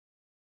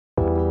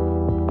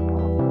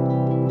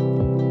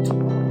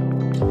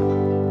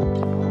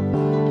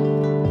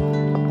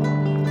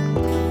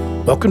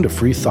Welcome to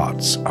Free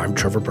Thoughts. I'm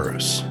Trevor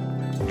Burrus.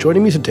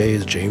 Joining me today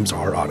is James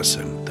R.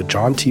 Otteson, the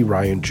John T.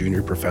 Ryan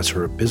Jr.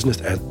 Professor of Business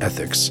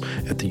Ethics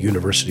at the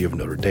University of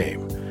Notre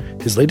Dame.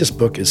 His latest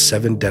book is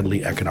Seven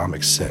Deadly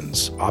Economic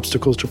Sins,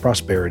 Obstacles to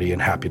Prosperity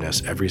and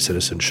Happiness Every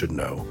Citizen Should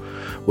Know.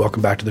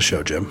 Welcome back to the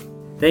show, Jim.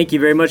 Thank you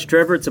very much,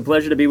 Trevor. It's a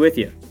pleasure to be with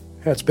you.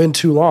 Yeah, it's been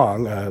too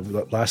long.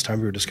 Last time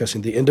we were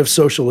discussing the end of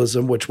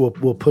socialism, which we'll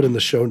put in the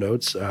show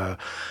notes.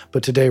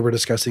 But today we're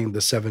discussing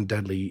the seven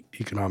deadly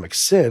economic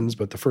sins.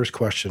 But the first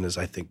question is,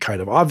 I think,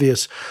 kind of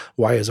obvious.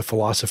 Why is a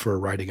philosopher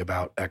writing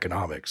about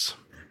economics?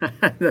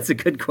 That's a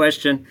good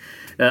question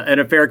and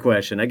a fair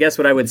question. I guess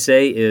what I would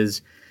say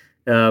is,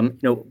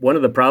 one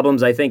of the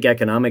problems I think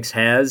economics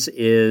has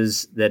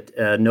is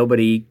that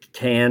nobody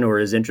can or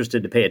is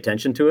interested to pay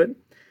attention to it.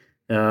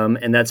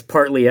 And that's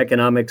partly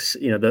economics,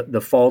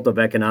 the fault of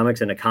economics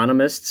and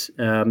economists.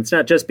 It's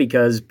not just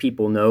because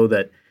people know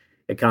that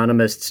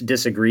economists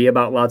disagree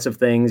about lots of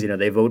things.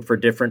 They vote for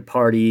different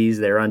parties.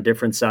 They're on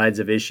different sides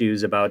of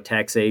issues about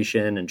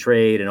taxation and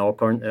trade and all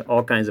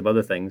kinds of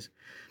other things.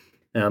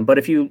 But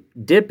if you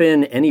dip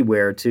in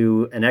anywhere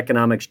to an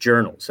economics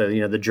journal, so,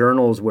 the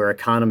journals where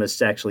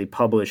economists actually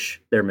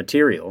publish their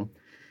material,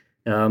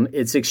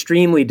 it's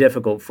extremely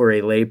difficult for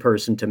a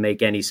layperson to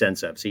make any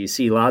sense of. So you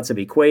see lots of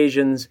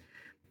equations.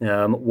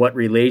 What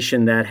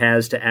relation that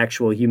has to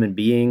actual human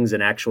beings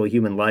and actual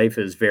human life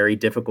is very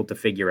difficult to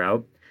figure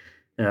out.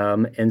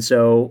 And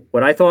so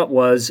what I thought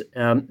was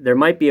there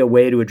might be a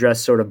way to address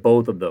sort of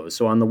both of those.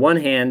 So on the one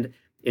hand,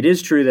 it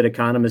is true that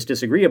economists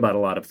disagree about a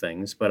lot of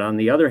things, but on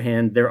the other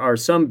hand, there are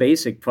some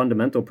basic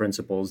fundamental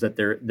principles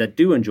that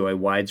do enjoy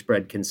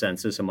widespread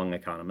consensus among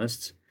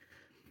economists.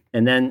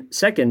 And then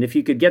second, if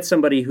you could get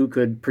somebody who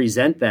could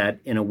present that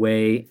in a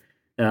way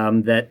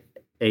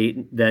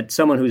that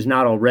someone who's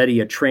not already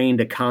a trained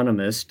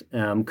economist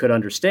could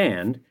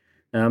understand,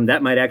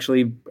 that might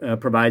actually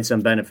provide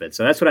some benefit.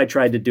 So that's what I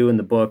tried to do in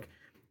the book.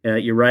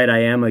 You're right, I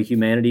am a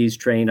humanities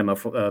trained. I'm a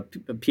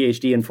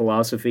PhD in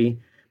philosophy,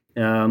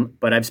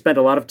 but I've spent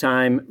a lot of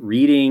time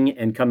reading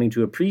and coming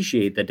to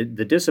appreciate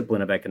the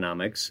discipline of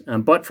economics,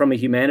 but from a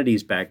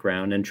humanities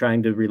background and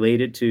trying to relate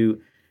it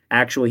to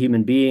actual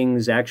human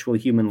beings, actual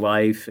human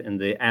life, and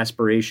the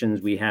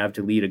aspirations we have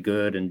to lead a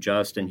good and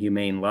just and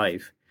humane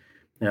life.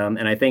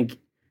 And I think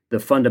the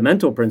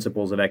fundamental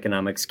principles of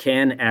economics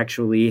can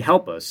actually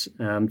help us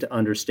to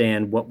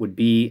understand what would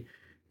be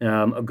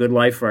a good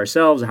life for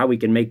ourselves, how we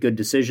can make good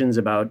decisions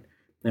about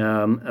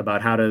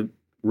how to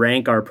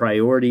rank our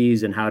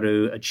priorities and how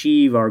to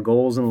achieve our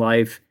goals in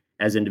life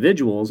as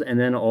individuals, and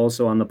then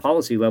also on the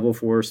policy level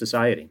for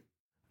society.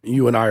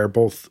 You and I are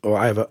both,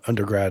 I have an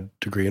undergrad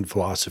degree in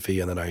philosophy,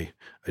 and then I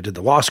did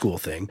the law school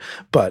thing,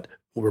 but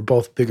we're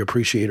both big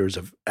appreciators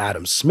of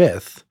Adam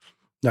Smith.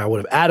 Now,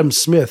 would Adam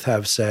Smith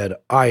have said,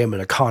 I am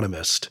an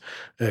economist?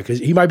 Because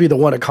he might be the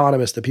one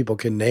economist that people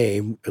can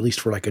name, at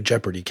least for like a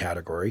Jeopardy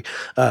category.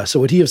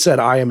 So would he have said,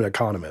 I am an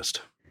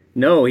economist?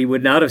 No, he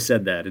would not have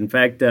said that. In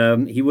fact,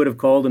 he would have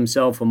called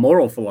himself a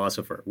moral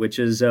philosopher, which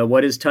is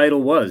what his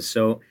title was.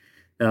 So,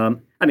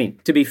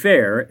 to be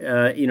fair,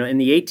 in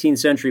the 18th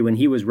century when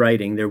he was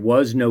writing, there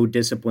was no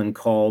discipline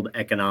called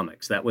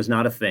economics. That was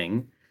not a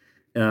thing.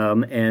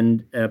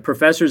 And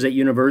professors at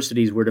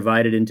universities were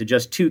divided into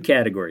just two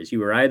categories. You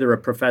were either a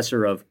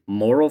professor of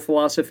moral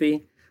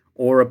philosophy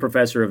or a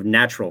professor of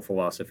natural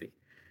philosophy.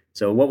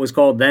 So what was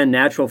called then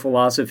natural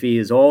philosophy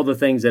is all the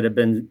things that have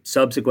been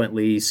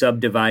subsequently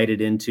subdivided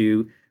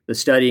into the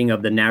studying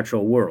of the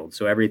natural world.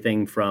 So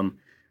everything from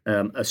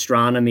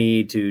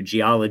astronomy to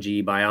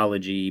geology,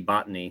 biology,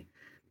 botany,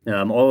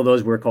 all of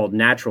those were called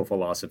natural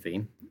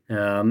philosophy.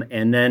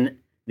 And then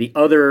the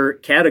other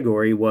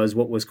category was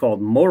what was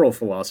called moral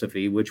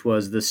philosophy, which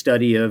was the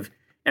study of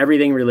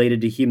everything related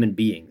to human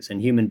beings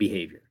and human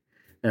behavior.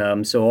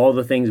 So all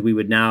the things we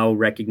would now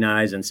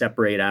recognize and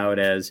separate out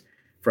as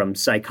from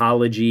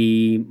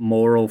psychology,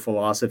 moral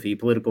philosophy,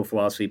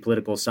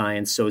 political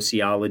science,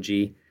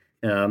 sociology,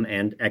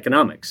 and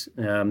economics.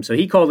 So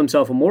he called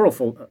himself a moral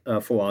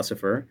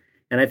philosopher.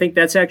 And I think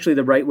that's actually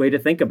the right way to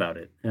think about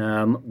it.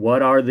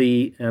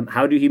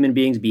 How do human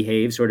beings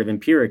behave sort of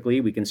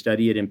empirically? We can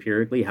study it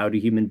empirically. How do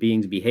human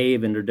beings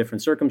behave under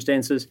different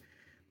circumstances?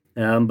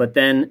 But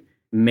then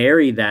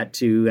marry that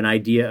to an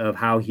idea of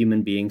how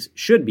human beings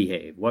should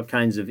behave. What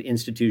kinds of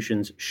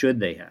institutions should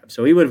they have?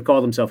 So he would have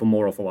called himself a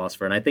moral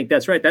philosopher. And I think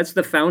that's right. That's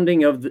the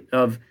founding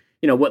of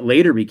what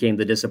later became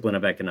the discipline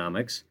of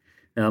economics.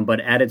 But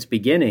at its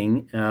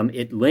beginning,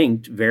 it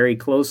linked very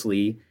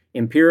closely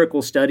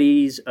empirical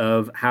studies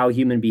of how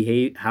humans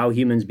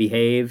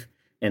behave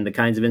and the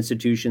kinds of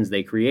institutions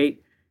they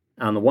create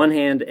on the one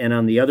hand, and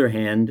on the other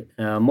hand,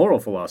 moral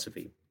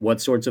philosophy. What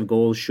sorts of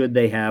goals should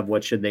they have?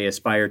 What should they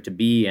aspire to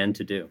be and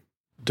to do?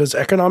 Does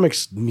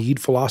economics need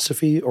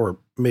philosophy? Or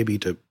maybe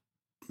to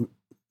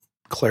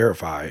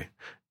clarify,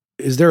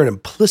 is there an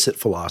implicit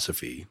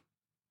philosophy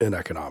in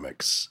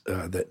economics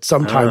that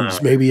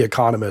sometimes maybe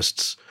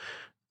economists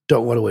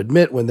don't want to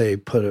admit when they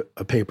put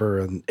a paper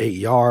in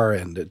AER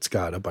and it's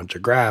got a bunch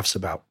of graphs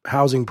about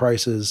housing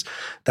prices.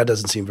 That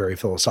doesn't seem very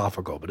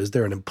philosophical, but is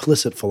there an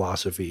implicit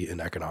philosophy in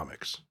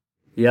economics?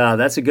 Yeah,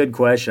 that's a good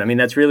question. I mean,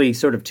 that's really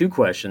sort of two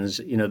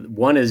questions.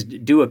 One is,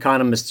 do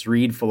economists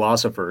read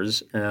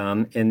philosophers?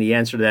 And the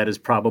answer to that is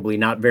probably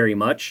not very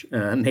much.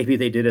 Maybe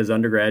they did as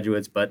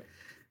undergraduates, but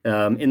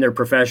in their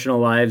professional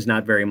lives,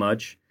 not very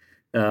much.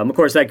 Of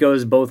course, that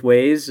goes both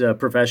ways.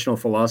 Professional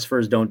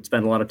philosophers don't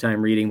spend a lot of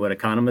time reading what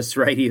economists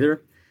write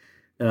either.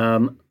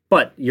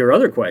 But your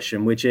other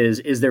question, which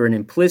is there an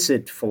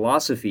implicit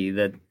philosophy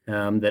that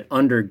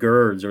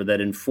undergirds or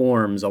that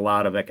informs a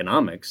lot of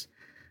economics?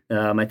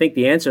 I think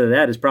the answer to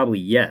that is probably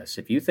yes.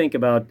 If you think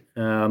about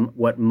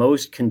what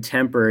most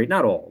contemporary,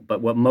 not all,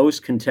 but what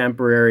most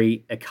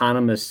contemporary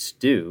economists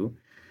do,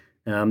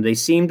 they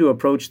seem to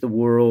approach the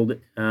world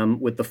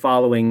with the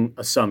following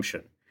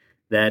assumption,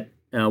 that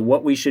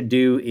what we should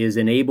do is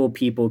enable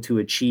people to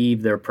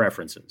achieve their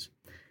preferences.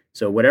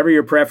 So whatever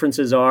your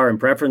preferences are, and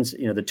preference,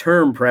 the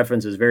term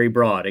preference is very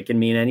broad. It can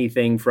mean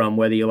anything from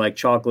whether you like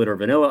chocolate or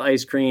vanilla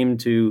ice cream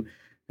to,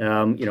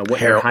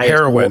 what your highest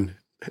heroin.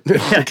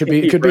 It could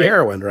be right.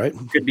 heroin, right?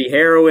 It could be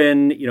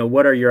heroin.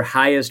 What are your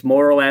highest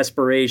moral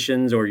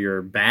aspirations or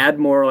your bad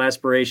moral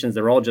aspirations?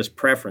 They're all just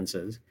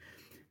preferences.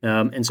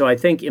 And so I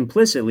think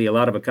implicitly, a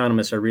lot of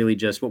economists are really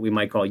just what we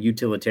might call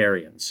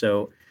utilitarians.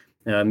 So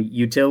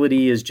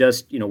utility is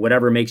just,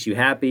 whatever makes you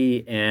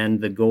happy. And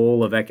the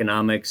goal of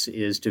economics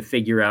is to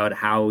figure out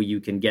how you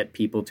can get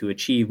people to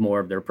achieve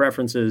more of their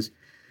preferences,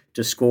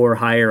 to score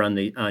higher on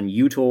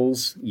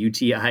utils,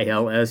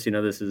 UTILS.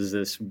 This is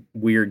this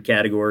weird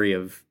category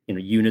of,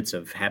 units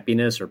of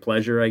happiness or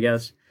pleasure, I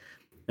guess,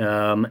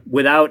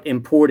 without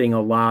importing a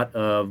lot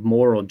of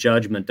moral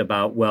judgment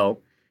about,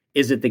 well,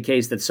 is it the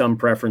case that some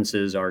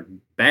preferences are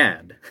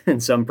bad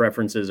and some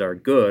preferences are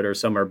good or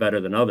some are better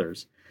than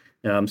others?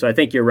 So I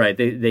think you're right.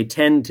 They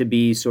tend to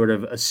be sort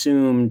of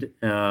assumed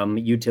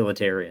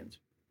utilitarians.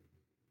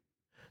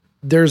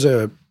 There's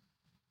a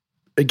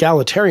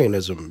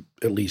egalitarianism,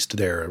 at least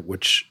there,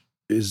 which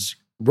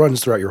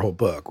runs throughout your whole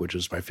book, which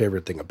is my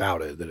favorite thing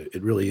about it, that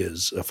it really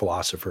is a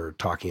philosopher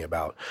talking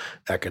about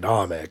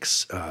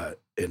economics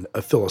in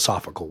a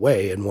philosophical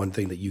way. And one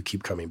thing that you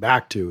keep coming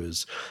back to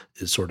is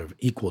sort of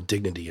equal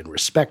dignity and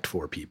respect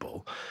for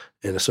people.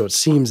 And so it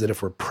seems that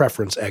if we're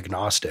preference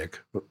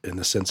agnostic, in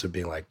the sense of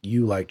being like,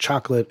 you like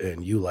chocolate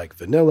and you like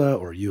vanilla,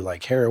 or you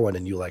like heroin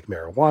and you like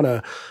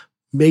marijuana,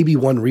 maybe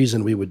one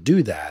reason we would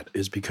do that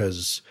is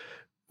because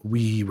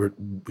we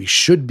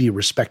should be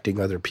respecting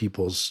other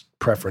people's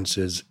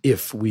preferences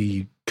if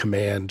we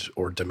command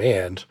or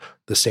demand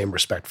the same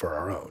respect for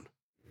our own.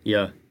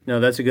 Yeah, no,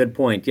 that's a good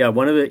point. Yeah,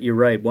 you're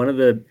right. One of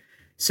the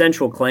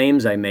central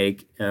claims I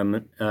make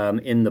in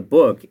the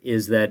book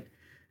is that,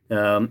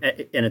 and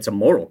it's a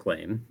moral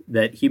claim,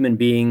 that human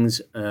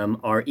beings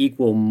are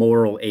equal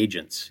moral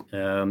agents.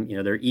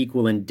 They're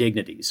equal in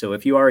dignity. So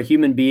if you are a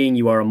human being,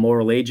 you are a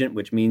moral agent,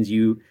 which means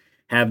you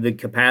have the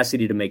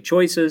capacity to make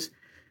choices.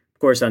 Of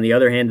course, on the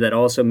other hand, that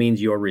also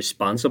means you're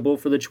responsible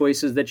for the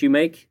choices that you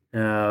make.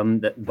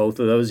 That both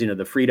of those,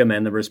 the freedom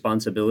and the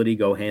responsibility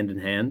go hand in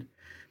hand.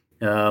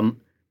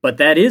 But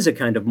that is a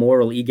kind of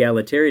moral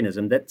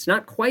egalitarianism that's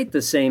not quite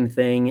the same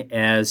thing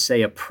as,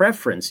 say, a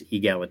preference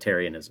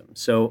egalitarianism.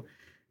 So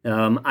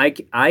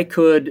I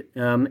could,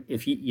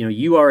 if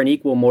you are an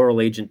equal moral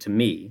agent to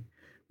me,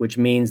 which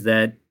means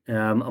that,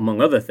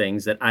 among other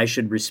things, that I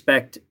should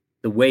respect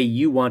the way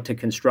you want to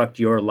construct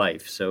your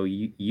life. So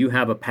you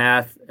have a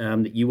path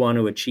that you want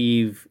to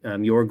achieve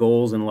your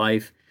goals in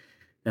life.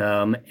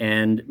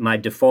 And my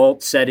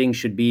default setting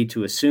should be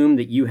to assume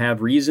that you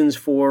have reasons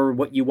for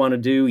what you want to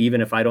do, even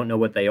if I don't know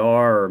what they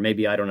are, or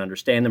maybe I don't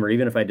understand them, or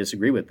even if I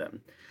disagree with them.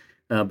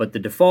 But the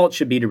default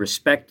should be to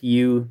respect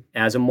you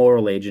as a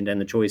moral agent and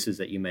the choices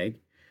that you make.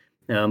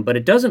 But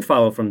it doesn't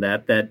follow from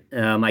that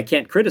I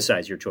can't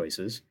criticize your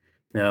choices.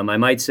 I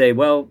might say,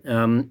 well,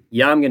 I'm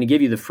going to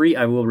give you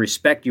I will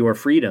respect your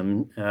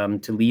freedom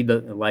to lead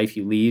the life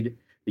you lead,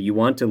 that you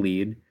want to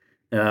lead.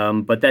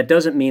 But that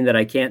doesn't mean that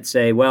I can't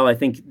say, well, I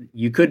think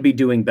you could be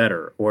doing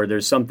better, or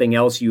there's something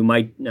else you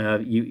might,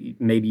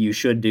 maybe you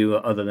should do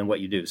other than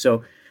what you do.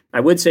 So I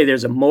would say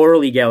there's a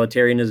moral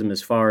egalitarianism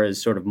as far as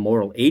sort of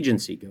moral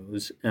agency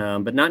goes,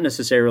 but not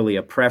necessarily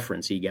a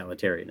preference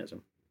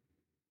egalitarianism.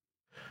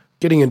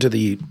 Getting into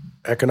the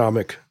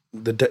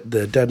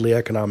deadly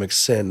economic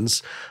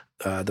sins,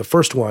 the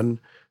first one,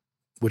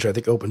 which I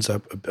think opens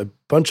up a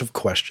bunch of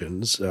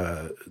questions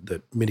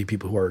that many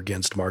people who are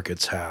against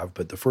markets have.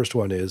 But the first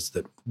one is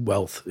that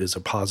wealth is a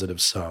positive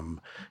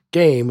sum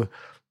game,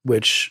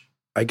 which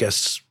I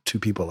guess to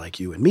people like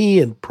you and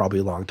me, and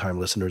probably longtime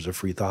listeners of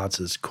Free Thoughts,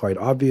 is quite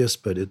obvious,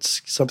 but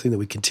it's something that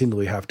we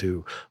continually have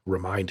to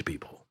remind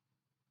people.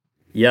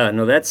 Yeah,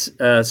 no, that's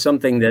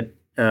something that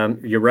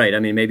you're right. I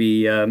mean,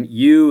 maybe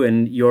you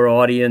and your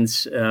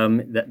audience,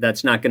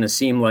 that's not going to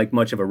seem like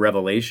much of a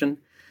revelation.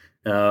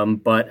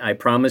 But I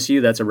promise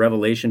you that's a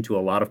revelation to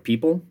a lot of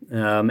people.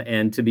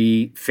 And to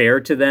be fair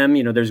to them,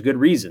 there's good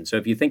reason. So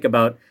if you think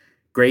about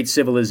great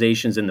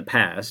civilizations in the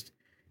past,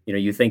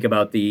 You think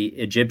about the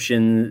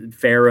Egyptian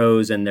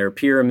pharaohs and their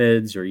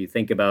pyramids, or you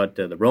think about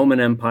the Roman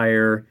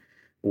Empire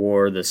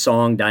or the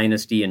Song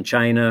dynasty in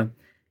China.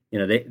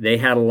 They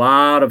had a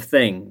lot of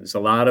things, a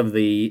lot of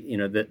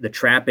the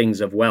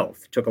trappings of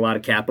wealth. It took a lot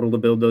of capital to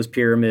build those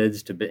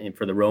pyramids,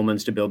 for the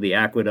Romans to build the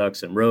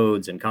aqueducts and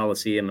roads and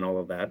Colosseum and all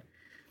of that.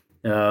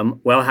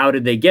 Well, how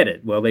did they get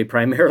it? Well, they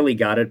primarily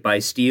got it by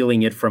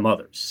stealing it from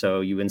others.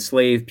 So you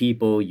enslave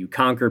people, you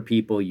conquer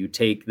people, you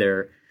take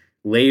their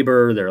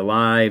labor, their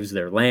lives,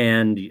 their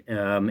land,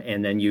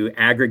 and then you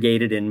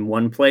aggregate it in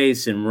one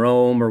place in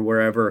Rome or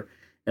wherever.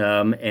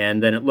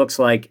 And then it looks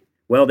like,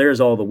 well, there's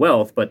all the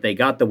wealth, but they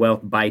got the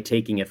wealth by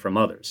taking it from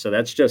others. So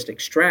that's just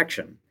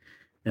extraction.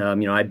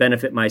 I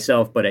benefit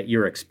myself, but at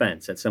your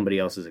expense, at somebody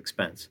else's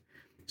expense.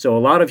 So in a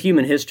lot of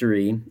human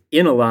history,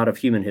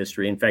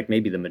 in fact,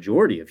 maybe the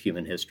majority of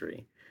human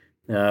history,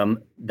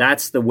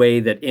 that's the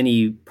way that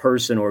any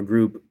person or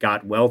group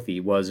got wealthy,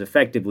 was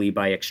effectively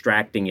by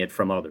extracting it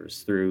from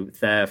others through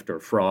theft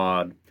or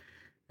fraud.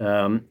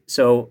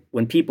 So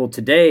when people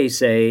today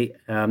say,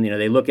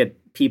 they look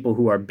at people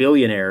who are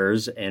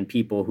billionaires and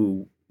people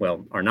who,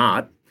 well, are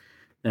not,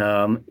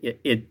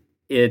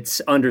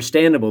 it's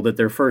understandable that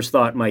their first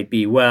thought might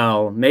be,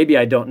 well, maybe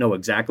I don't know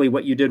exactly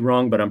what you did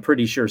wrong, but I'm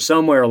pretty sure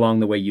somewhere along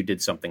the way you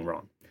did something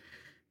wrong.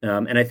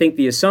 And I think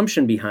the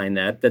assumption behind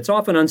that's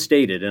often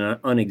unstated and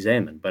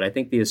unexamined, but I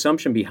think the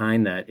assumption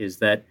behind that is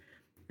that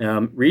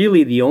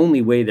really the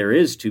only way there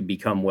is to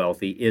become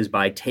wealthy is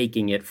by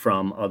taking it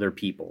from other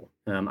people,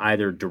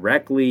 either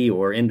directly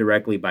or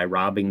indirectly by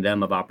robbing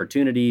them of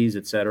opportunities,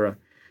 et cetera.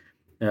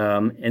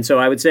 And so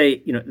I would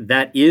say,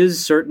 that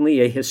is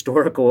certainly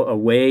a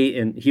way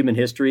in human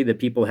history that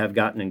people have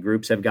gotten and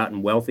groups have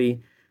gotten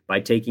wealthy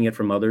by taking it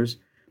from others,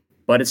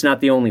 but it's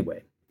not the only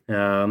way.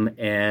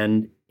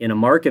 And in a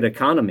market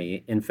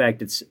economy, in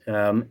fact, it's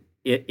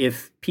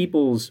if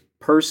people's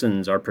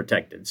persons are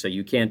protected, so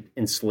you can't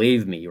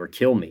enslave me or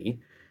kill me,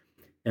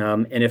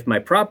 and if my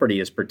property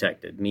is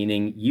protected,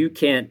 meaning you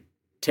can't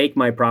take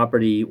my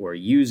property or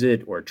use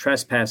it or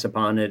trespass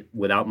upon it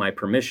without my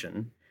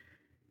permission,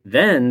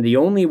 then the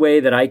only way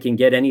that I can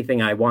get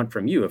anything I want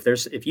from you,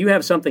 if you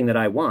have something that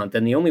I want,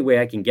 then the only way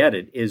I can get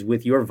it is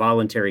with your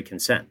voluntary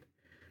consent.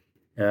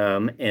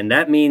 And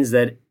that means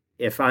that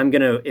if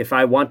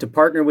I want to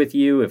partner with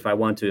you, if I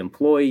want to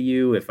employ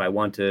you, if I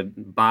want to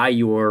buy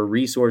your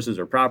resources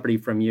or property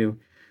from you,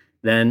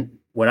 then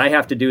what I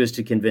have to do is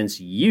to convince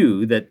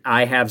you that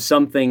I have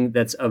something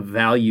that's of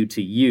value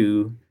to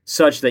you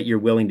such that you're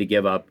willing to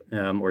give up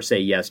or say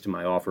yes to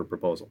my offer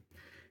proposal.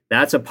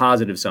 That's a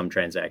positive sum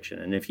transaction.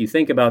 And if you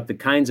think about the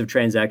kinds of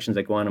transactions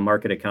that go on in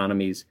market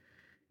economies,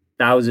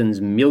 thousands,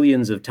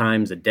 millions of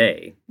times a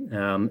day,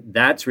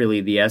 that's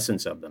really the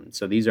essence of them.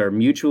 So these are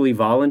mutually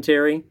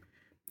voluntary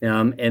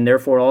and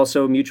therefore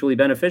also mutually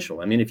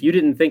beneficial. I mean,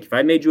 if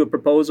I made you a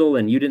proposal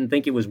and you didn't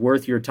think it was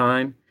worth your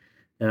time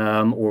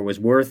or was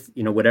worth,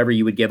 whatever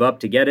you would give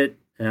up to get it,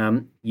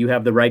 you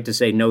have the right to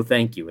say no,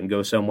 thank you, and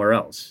go somewhere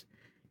else.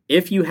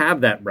 If you have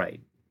that right,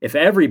 if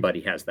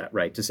everybody has that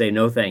right to say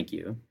no, thank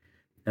you,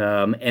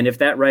 and if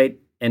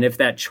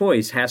that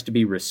choice has to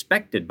be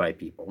respected by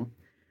people,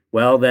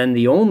 well, then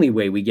the only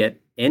way we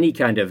get any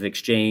kind of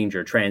exchange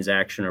or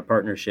transaction or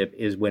partnership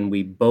is when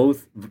we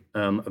both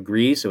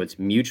agree, so it's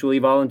mutually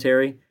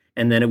voluntary,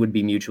 and then it would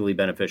be mutually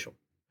beneficial.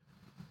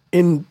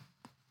 In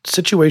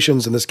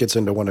situations, and this gets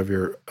into one of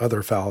your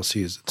other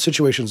fallacies,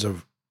 situations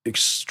of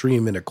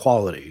extreme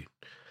inequality,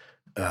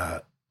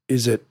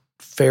 is it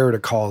fair to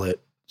call it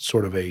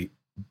sort of a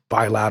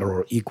bilateral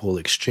or equal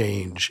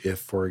exchange if,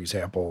 for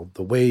example,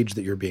 the wage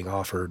that you're being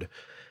offered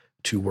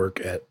to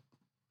work at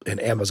an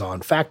Amazon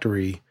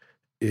factory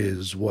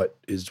is what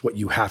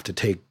you have to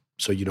take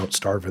so you don't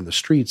starve in the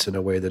streets, in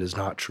a way that is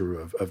not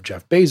true of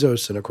Jeff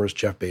Bezos. And of course,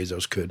 Jeff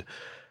Bezos could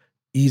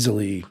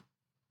easily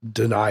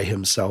deny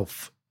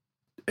himself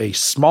a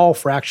small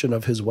fraction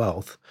of his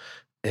wealth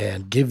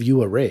and give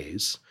you a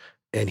raise,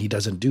 and he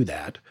doesn't do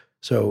that.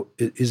 So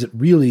is it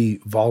really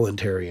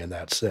voluntary in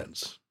that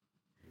sense?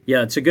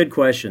 Yeah, it's a good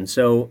question.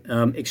 So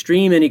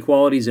extreme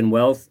inequalities in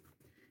wealth,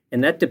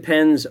 and that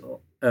depends,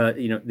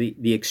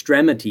 the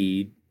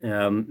extremity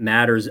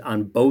matters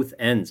on both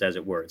ends, as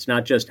it were. It's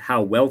not just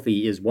how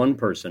wealthy is one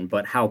person,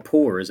 but how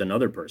poor is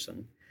another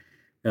person.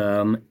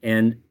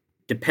 And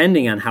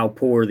depending on how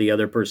poor the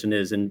other person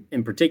is, and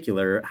in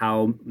particular,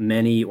 how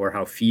many or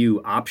how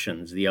few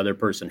options the other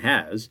person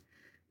has,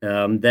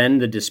 then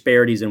the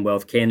disparities in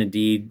wealth can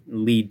indeed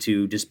lead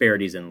to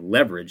disparities in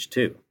leverage,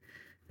 too.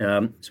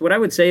 So what I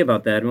would say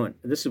about that, and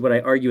this is what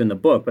I argue in the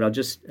book, but I'll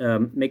just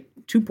make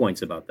 2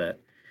 points about that.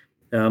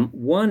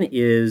 One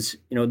is,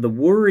 the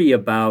worry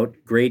about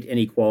great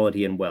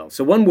inequality in wealth.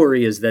 So one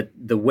worry is that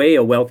the way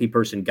a wealthy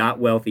person got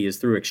wealthy is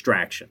through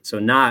extraction. So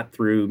not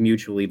through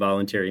mutually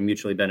voluntary,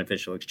 mutually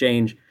beneficial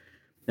exchange,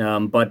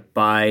 but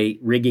by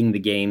rigging the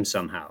game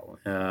somehow.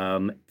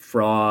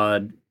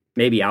 Fraud,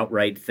 maybe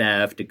outright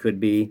theft. It could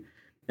be,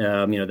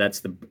 that's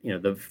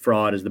the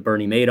fraud is the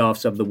Bernie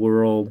Madoffs of the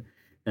world.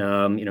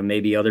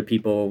 Maybe other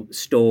people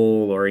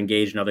stole or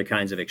engaged in other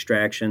kinds of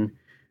extraction.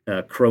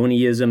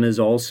 Cronyism is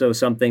also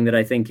something that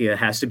I think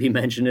has to be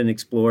mentioned and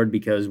explored,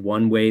 because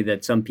one way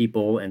that some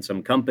people and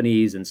some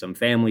companies and some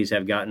families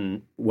have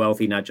gotten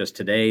wealthy, not just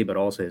today, but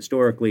also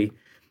historically,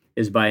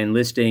 is by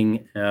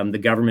enlisting the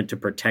government to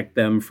protect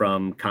them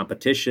from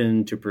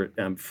competition,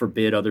 to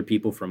forbid other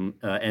people from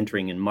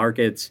entering in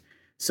markets,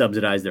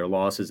 subsidize their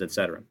losses,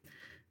 etc.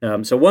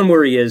 So one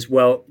worry is,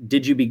 well,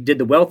 did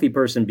the wealthy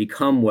person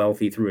become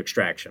wealthy through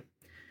extraction?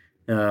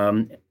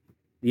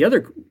 The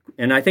other,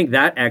 and I think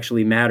that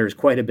actually matters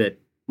quite a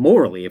bit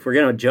morally. If we're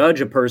going to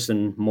judge a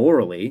person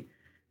morally,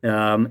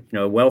 a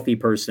wealthy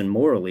person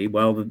morally,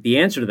 well, the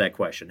answer to that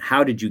question,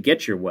 how did you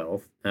get your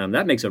wealth?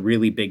 That makes a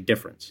really big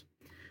difference.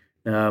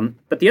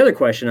 But the other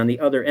question on the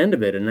other end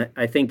of it, and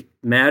I think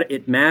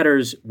it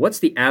matters, what's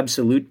the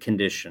absolute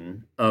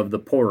condition of the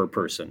poorer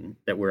person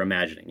that we're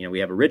imagining? We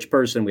have a rich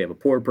person, we have a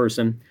poor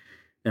person.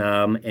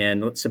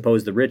 And let's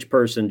suppose the rich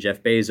person,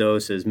 Jeff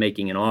Bezos, is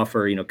making an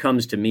offer,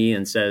 comes to me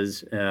and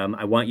says,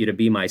 I want you to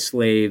be my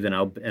slave, and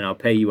I'll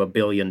pay you $1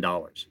 billion.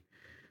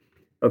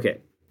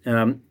 Okay.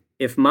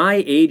 If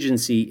my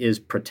agency is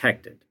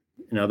protected,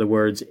 in other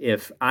words,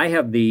 if I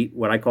have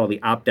what I call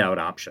the opt-out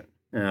option,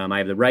 I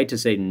have the right to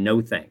say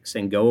no thanks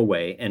and go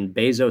away, and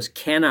Bezos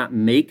cannot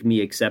make me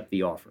accept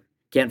the offer,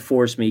 can't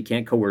force me,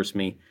 can't coerce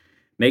me,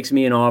 makes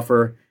me an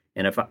offer.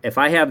 And if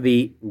I have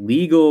the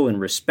legal and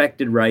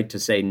respected right to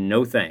say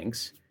no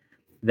thanks,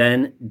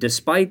 then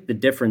despite the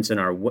differences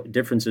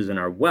in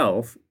our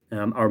wealth,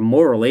 our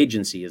moral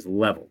agency is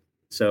level.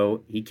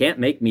 So he can't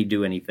make me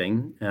do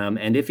anything.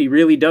 And if he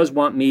really does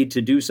want me to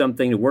do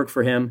something to work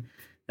for him,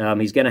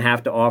 he's going to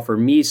have to offer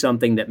me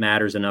something that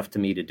matters enough to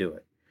me to do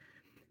it.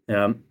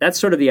 That's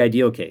sort of the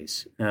ideal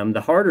case.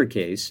 The harder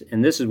case,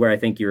 and this is where I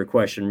think your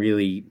question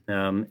really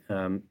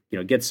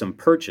gets some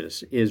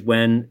purchase, is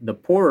when the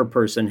poorer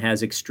person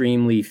has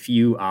extremely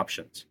few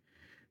options.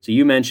 So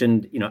you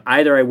mentioned,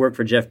 either I work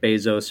for Jeff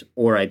Bezos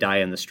or I die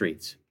in the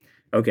streets.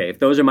 Okay, if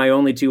those are my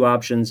only two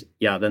options,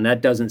 then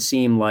that doesn't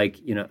seem like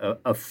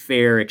a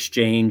fair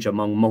exchange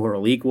among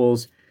moral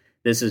equals.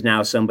 This is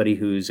now somebody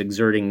who's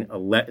exerting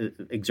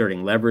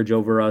leverage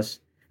over us,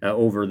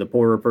 over the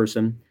poorer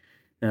person.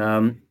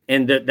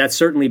 And that's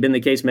certainly been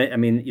the case. I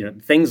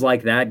mean, things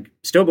like that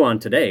still go on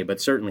today,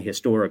 but certainly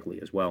historically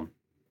as well.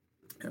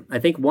 I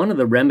think one of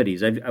the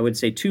remedies, I would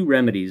say two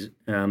remedies,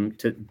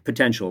 to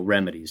potential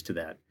remedies to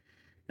that,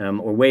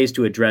 or ways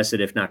to address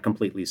it, if not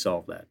completely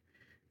solve that.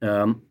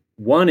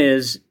 One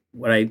is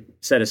what I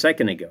said a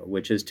second ago,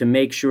 which is to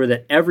make sure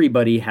that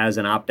everybody has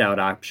an opt-out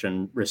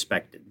option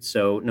respected.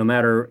 So no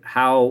matter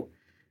how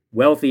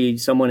wealthy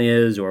someone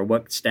is or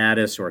what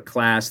status or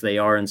class they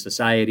are in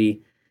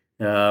society,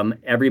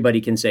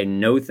 everybody can say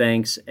no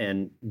thanks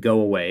and go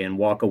away and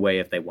walk away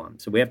if they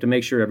want. So we have to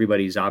make sure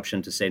everybody's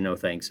option to say no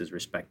thanks is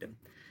respected.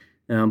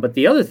 But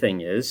the other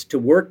thing is to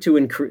work to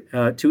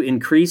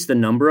increase the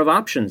number of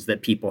options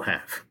that people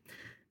have.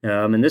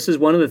 And this is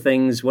one of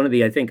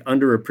the, I think,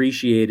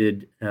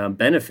 underappreciated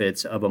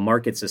benefits of a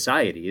market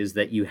society, is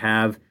that you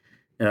have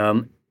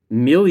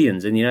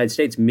millions in the United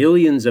States,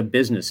 millions of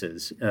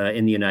businesses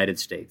in the United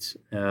States.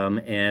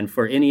 And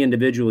for any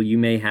individual, you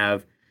may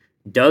have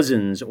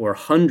dozens or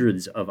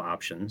hundreds of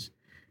options.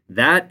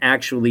 That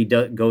actually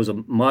goes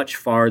much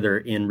farther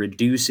in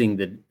reducing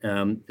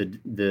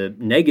the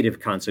negative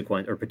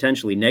consequence, or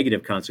potentially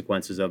negative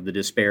consequences, of the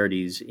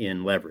disparities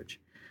in leverage.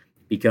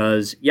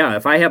 Because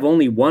if I have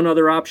only one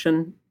other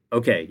option,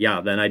 okay,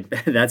 then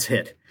that's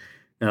it.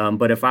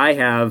 But if I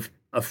have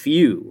a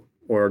few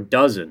or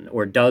dozen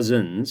or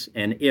dozens,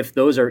 and if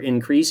those are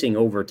increasing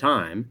over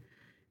time,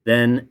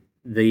 then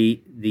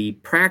the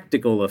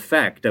practical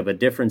effect of a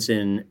difference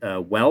in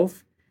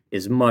wealth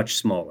is much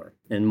smaller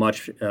and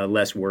much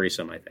less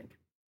worrisome, I think.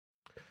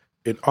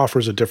 It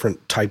offers a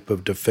different type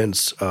of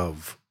defense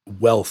of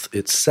wealth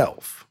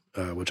itself,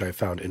 which I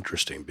found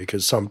interesting,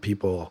 because some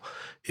people,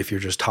 if you're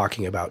just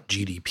talking about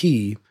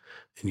GDP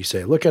and you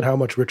say, look at how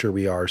much richer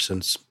we are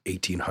since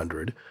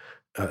 1800,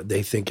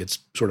 they think it's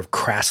sort of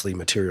crassly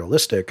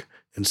materialistic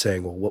and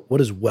saying, well, what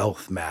does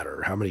wealth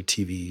matter? How many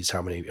TVs,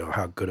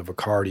 how good of a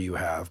car do you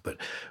have? But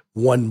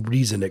one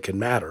reason it can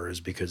matter is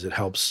because it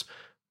helps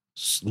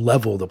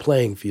level the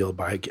playing field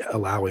by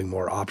allowing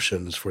more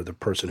options for the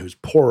person who's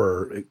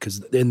poorer.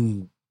 Because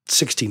in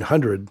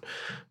 1600,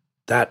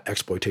 that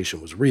exploitation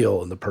was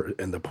real, and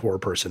the poor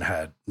person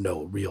had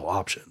no real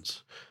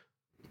options.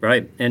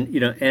 Right,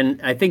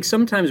 and I think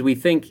sometimes we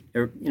think,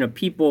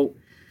 people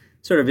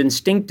sort of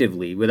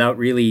instinctively, without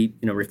really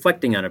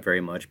reflecting on it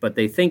very much, but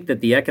they think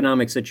that the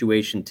economic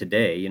situation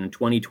today in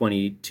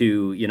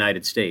 2022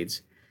 United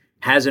States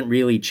hasn't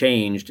really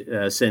changed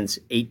since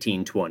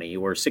 1820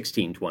 or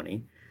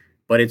 1620,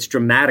 but it's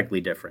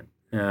dramatically different.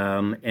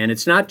 And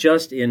it's not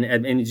just and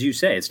as you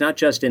say, it's not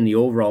just in the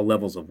overall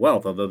levels of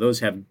wealth, although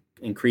those have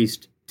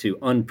increased to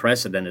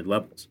unprecedented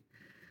levels.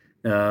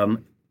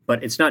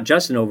 But it's not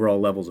just in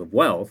overall levels of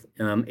wealth.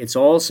 It's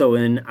also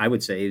in, I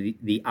would say,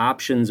 the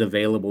options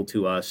available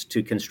to us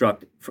to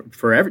construct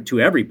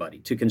to everybody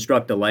to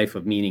construct a life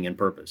of meaning and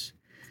purpose.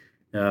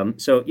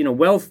 So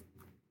wealth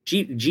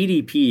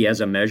GDP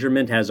as a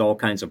measurement has all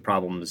kinds of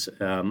problems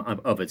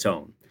of its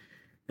own.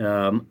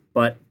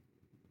 But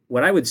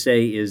what I would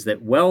say is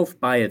that wealth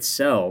by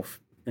itself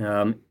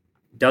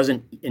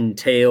doesn't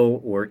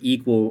entail or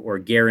equal or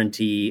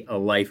guarantee a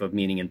life of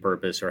meaning and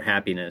purpose or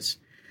happiness.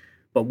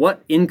 But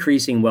what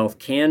increasing wealth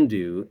can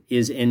do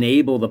is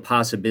enable the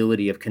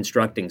possibility of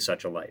constructing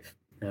such a life.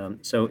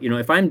 So,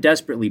 if I'm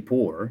desperately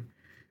poor,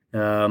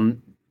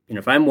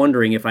 if I'm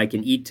wondering if I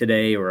can eat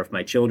today or if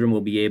my children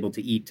will be able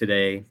to eat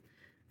today,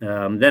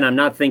 then I'm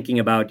not thinking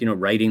about,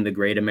 writing the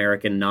great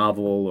American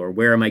novel or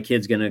where are my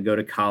kids going to go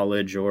to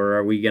college or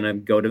are we going to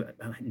go to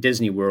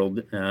Disney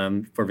World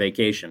for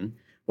vacation.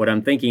 What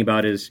I'm thinking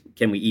about is,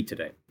 can we eat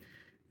today?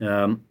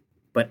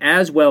 But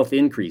as wealth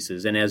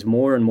increases and as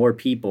more and more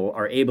people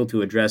are able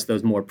to address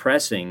those more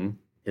pressing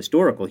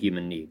historical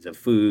human needs of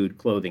food,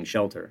 clothing,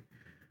 shelter,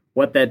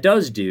 what that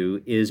does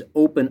do is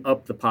open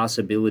up the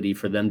possibility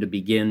for them to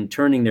begin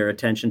turning their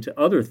attention to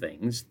other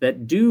things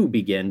that do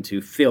begin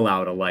to fill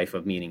out a life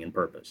of meaning and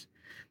purpose.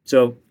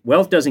 So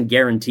wealth doesn't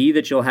guarantee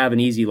that you'll have an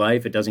easy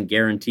life. It doesn't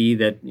guarantee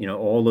that,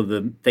 all of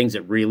the things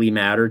that really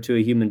matter to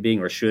a human being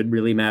or should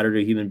really matter to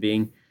a human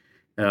being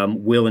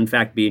will in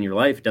fact be in your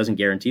life. It doesn't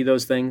guarantee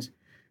those things.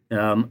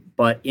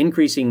 But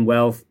increasing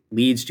wealth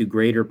leads to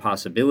greater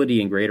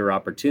possibility and greater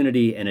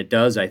opportunity. And it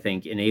does, I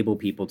think, enable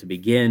people to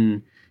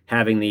begin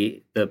having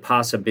the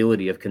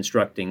possibility of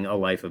constructing a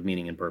life of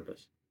meaning and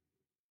purpose.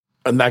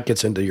 And that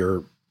gets into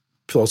your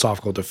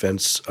philosophical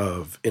defense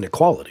of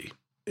inequality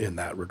in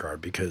that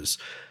regard, because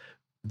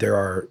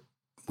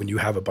when you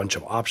have a bunch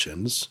of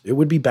options, it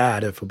would be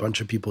bad if a bunch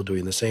of people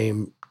doing the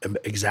same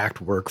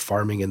exact work,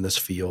 farming in this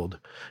field,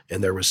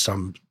 and there was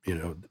some,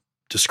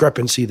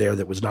 discrepancy there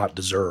that was not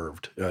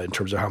deserved in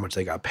terms of how much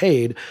they got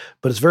paid.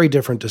 But it's very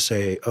different to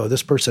say, oh,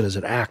 this person is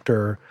an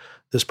actor,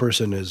 this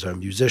person is a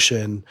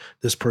musician,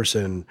 this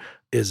person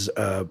is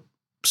a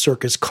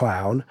circus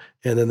clown,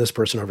 and then this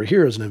person over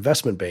here is an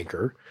investment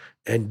banker.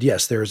 And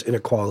yes, there's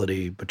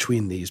inequality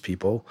between these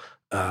people,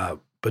 but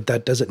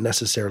that doesn't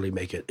necessarily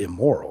make it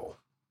immoral.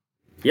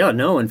 Yeah,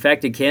 no, in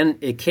fact,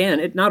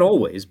 it not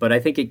always, but I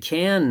think it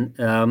can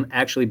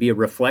actually be a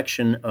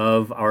reflection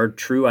of our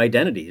true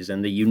identities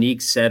and the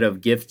unique set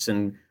of gifts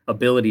and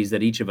abilities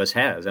that each of us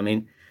has. I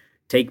mean,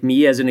 take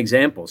me as an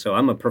example. So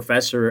I'm a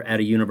professor at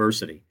a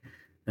university.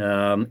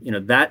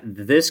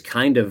 This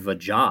kind of a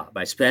job,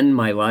 I spend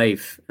my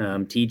life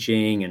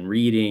teaching and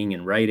reading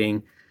and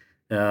writing,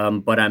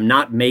 but I'm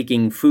not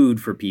making food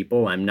for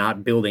people. I'm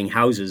not building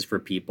houses for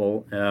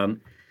people.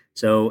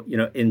 So,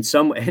 in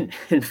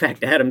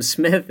fact, Adam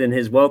Smith in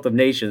his Wealth of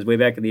Nations way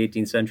back in the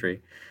 18th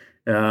century,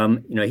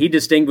 he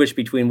distinguished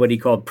between what he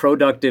called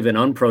productive and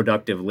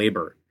unproductive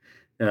labor.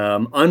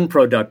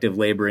 Unproductive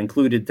labor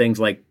included things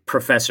like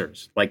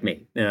professors like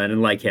me and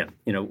like him.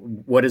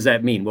 What does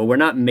that mean? Well, we're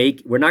not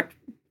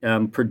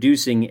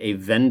producing a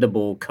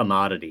vendable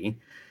commodity.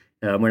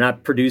 We're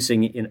not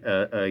producing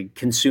a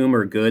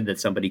consumer good that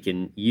somebody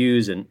can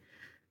use. And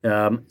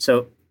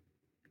so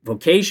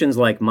vocations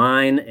like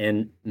mine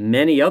and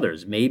many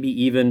others, maybe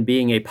even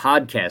being a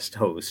podcast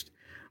host,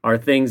 are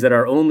things that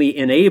are only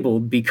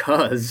enabled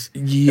because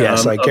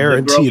I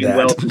guarantee of the growing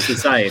wealth of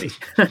society.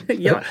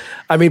 Yeah,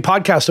 I mean,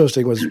 podcast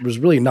hosting was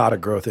really not a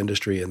growth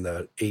industry in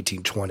the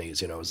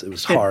 1820s. It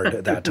was hard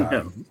at that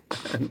time.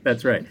 No,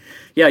 that's right.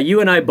 Yeah,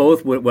 you and I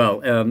both would.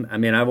 Well,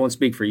 I won't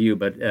speak for you,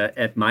 but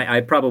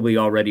I probably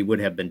already would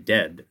have been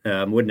dead.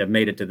 Wouldn't have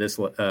made it to this.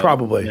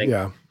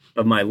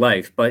 Of my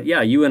life. But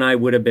yeah, you and I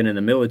would have been in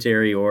the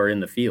military or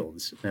in the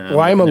fields. Well,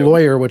 I'm a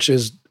lawyer, which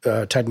is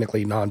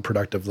technically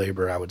non-productive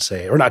labor, I would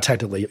say, or not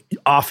technically,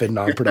 often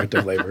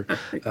non-productive labor.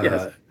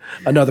 Yes.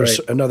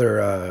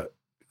 Another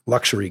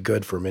luxury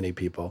good for many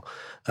people.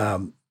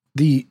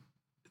 The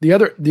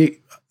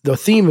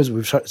theme, as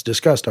we've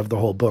discussed, of the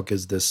whole book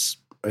is this.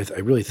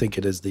 I really think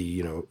it is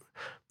the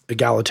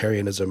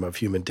egalitarianism of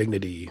human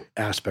dignity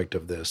aspect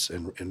of this,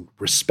 and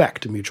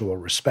respect, mutual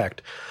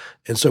respect.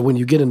 And so when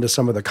you get into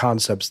some of the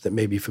concepts that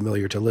may be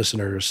familiar to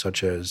listeners,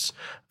 such as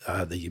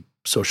the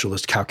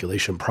socialist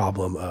calculation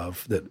problem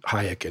that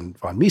Hayek and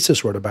von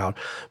Mises wrote about,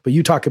 but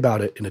you talk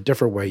about it in a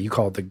different way. You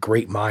call it the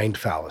great mind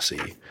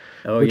fallacy,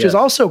 which is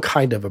also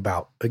kind of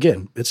about,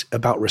 again, it's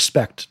about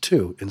respect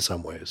too, in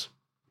some ways.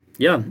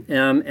 Yeah,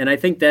 and I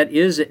think that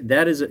is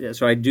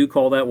so. I do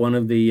call that one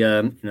of the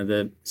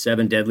the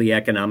 7 deadly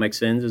economic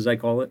sins, as I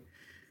call it.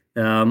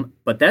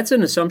 But that's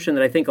an assumption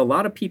that I think a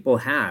lot of people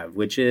have,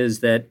 which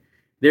is that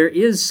there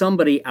is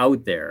somebody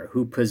out there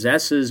who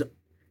possesses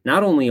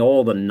not only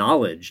all the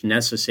knowledge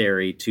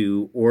necessary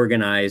to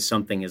organize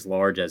something as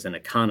large as an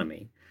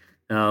economy,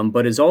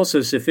 but is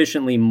also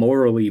sufficiently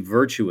morally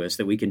virtuous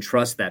that we can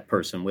trust that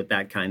person with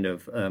that kind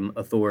of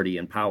authority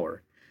and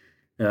power.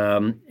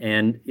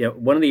 And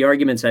one of the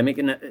arguments I make,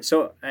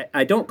 so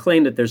I don't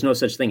claim that there's no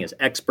such thing as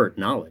expert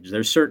knowledge.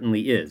 There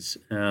certainly is.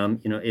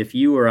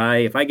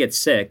 If I get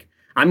sick,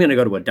 I'm going to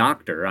go to a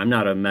doctor. I'm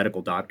not a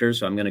medical doctor,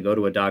 so I'm going to go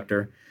to a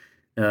doctor.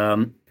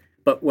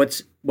 But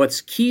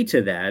what's key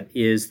to that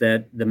is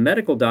that the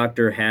medical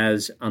doctor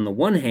has, on the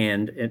one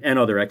hand, and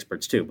other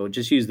experts too, but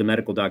just use the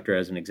medical doctor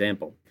as an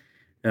example.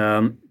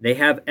 They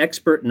have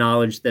expert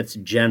knowledge that's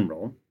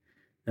general,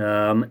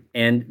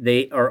 and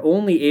they are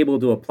only able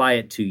to apply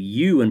it to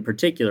you in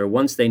particular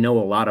once they know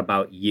a lot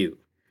about you.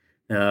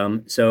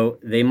 So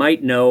they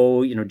might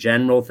know,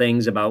 general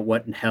things about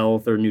what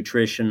health or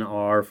nutrition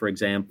are, for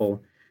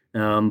example,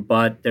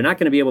 but they're not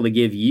going to be able to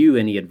give you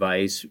any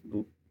advice,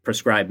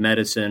 prescribe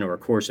medicine or a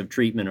course of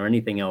treatment or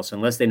anything else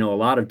unless they know a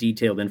lot of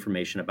detailed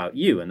information about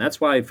you. And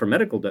that's why for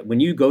when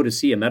you go to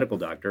see a medical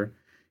doctor,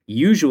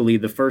 usually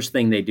the first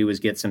thing they do is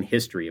get some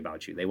history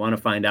about you. They want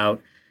to find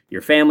out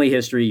your family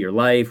history, your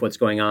life, what's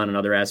going on in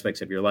other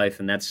aspects of your life,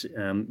 and that's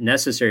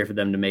necessary for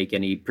them to make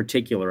any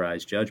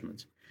particularized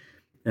judgments.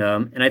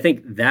 And I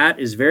think that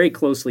is very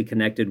closely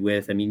connected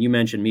with, you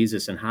mentioned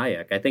Mises and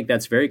Hayek. I think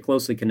that's very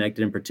closely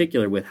connected in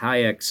particular with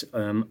Hayek's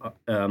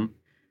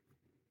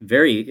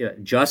very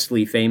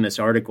justly famous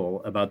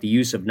article about the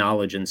use of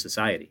knowledge in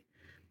society.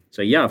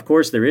 So yeah, of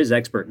course there is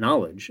expert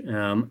knowledge,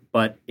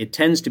 but it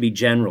tends to be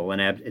general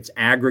and it's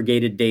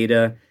aggregated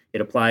data.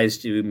 It applies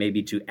to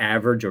maybe to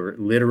average or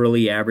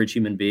literally average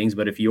human beings.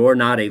 But if you're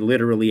not a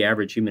literally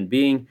average human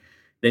being,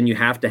 then you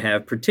have to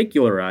have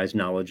particularized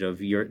knowledge of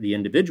the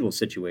individual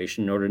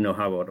situation in order to know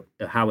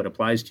how it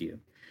applies to you.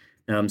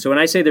 So when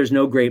I say there's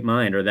no great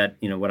mind, or that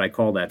what I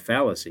call that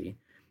fallacy,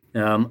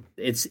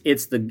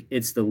 it's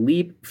the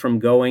leap from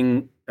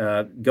going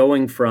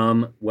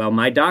from, well,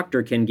 my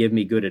doctor can give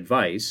me good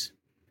advice,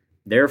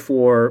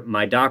 therefore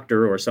my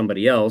doctor or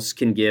somebody else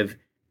can give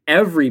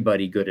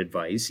everybody good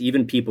advice,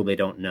 even people they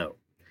don't know.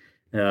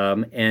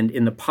 And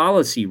in the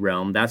policy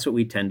realm, that's what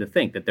we tend to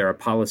think, that there are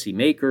policy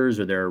makers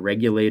or there are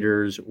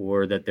regulators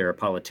or that there are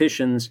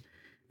politicians.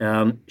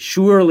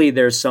 Surely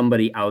there's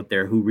somebody out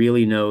there who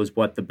really knows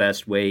what the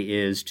best way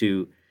is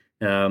to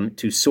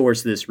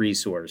source this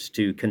resource,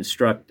 to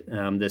construct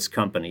this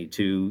company,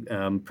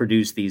 to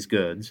produce these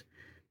goods.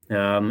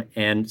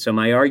 And so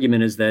my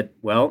argument is that,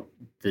 well,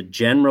 the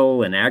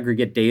general and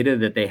aggregate data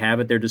that they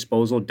have at their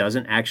disposal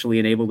doesn't actually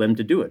enable them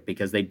to do it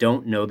because they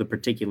don't know the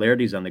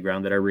particularities on the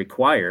ground that are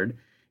required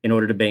in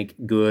order to make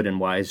good and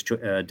wise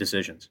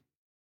decisions.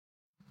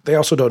 They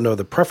also don't know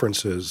the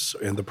preferences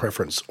and the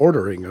preference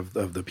ordering of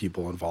the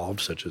people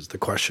involved, such as the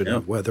question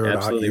of whether or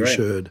not you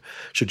should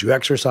you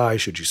exercise,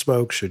 should you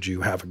smoke, should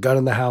you have a gun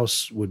in the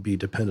house, would be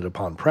dependent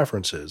upon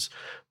preferences.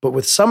 But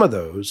with some of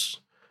those,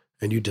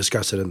 and you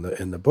discuss it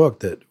in the book,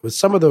 that with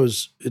some of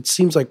those, it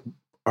seems like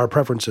our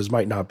preferences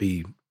might not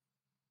be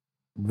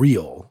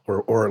real,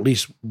 or at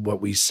least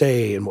what we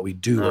say and what we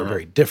do are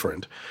very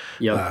different.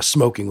 Yep.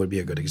 Smoking would be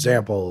a good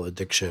example.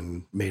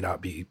 Addiction may not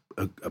be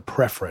a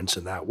preference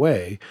in that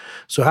way.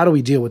 So how do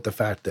we deal with the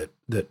fact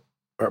that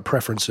our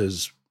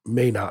preferences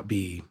may not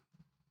be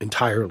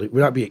entirely,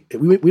 we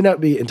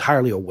not be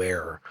entirely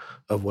aware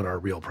of what our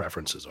real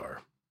preferences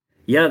are?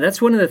 Yeah,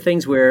 that's one of the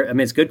things where,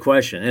 it's a good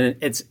question, and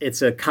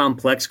it's a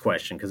complex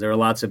question because there are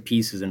lots of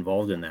pieces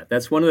involved in that.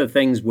 That's one of the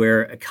things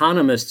where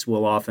economists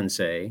will often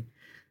say,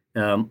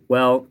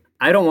 well,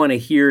 I don't want to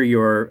hear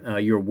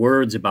your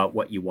words about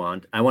what you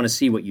want. I want to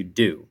see what you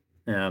do.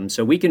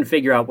 So we can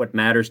figure out what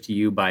matters to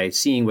you by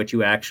seeing what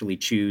you actually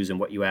choose and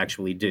what you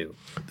actually do.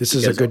 This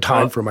is a good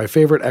time for my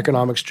favorite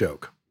economics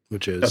joke,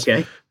 which is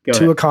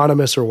two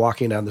economists are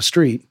walking down the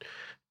street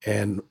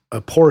and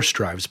a Porsche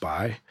drives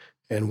by.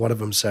 And one of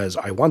them says,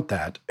 I want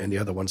that. And the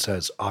other one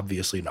says,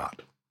 obviously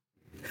not.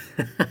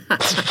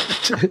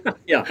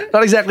 Yeah.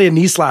 Not exactly a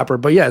knee slapper,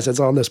 but yes,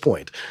 it's on this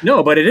point.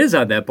 No, but it is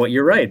on that point.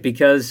 You're right.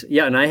 Because,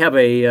 and I have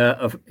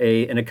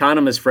an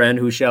economist friend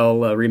who shall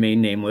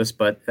remain nameless,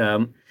 but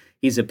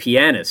he's a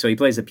pianist. So he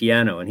plays the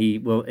piano, and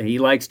he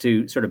likes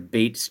to sort of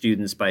bait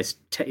students by,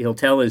 he'll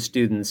tell his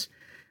students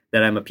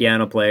that I'm a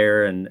piano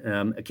player. And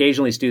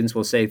occasionally students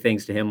will say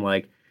things to him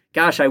like,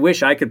 gosh, I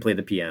wish I could play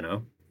the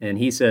piano. And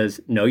he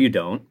says, no, you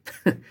don't.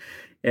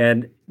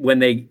 And when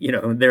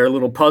they're a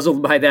little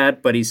puzzled by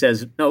that, but he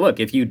says, no, look,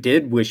 if you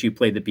did wish you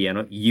played the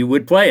piano, you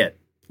would play it.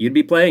 You'd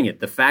be playing it.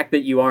 The fact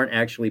that you aren't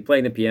actually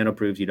playing the piano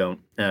proves you don't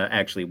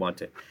actually want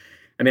to.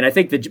 I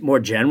think the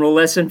more general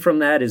lesson from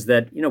that is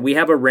that, we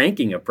have a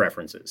ranking of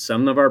preferences.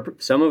 Some of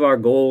our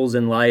goals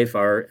in life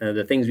are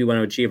the things we want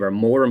to achieve are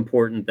more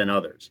important than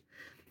others.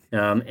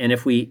 And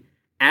if we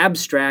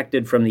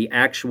abstracted from the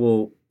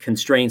actual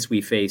constraints we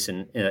face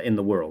in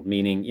the world,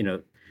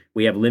 meaning,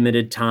 we have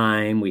limited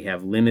time, we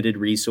have limited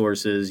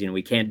resources,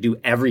 we can't do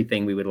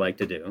everything we would like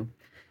to do.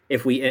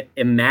 If we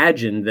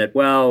imagined that,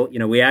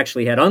 we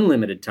actually had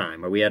unlimited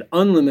time or we had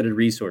unlimited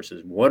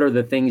resources, what are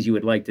the things you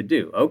would like to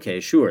do? Okay,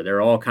 sure, there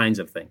are all kinds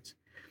of things.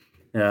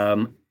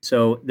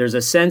 So there's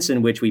a sense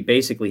in which we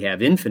basically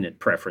have infinite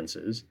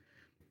preferences,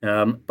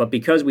 but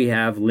because we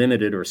have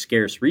limited or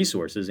scarce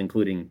resources,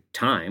 including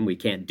time, we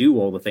can't do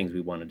all the things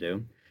we want to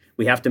do.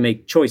 We have to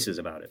make choices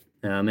about it.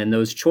 And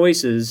those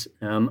choices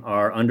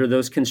are under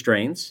those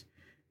constraints,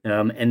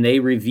 and they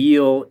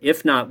reveal,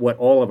 if not what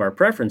all of our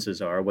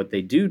preferences are, what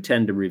they do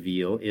tend to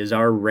reveal is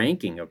our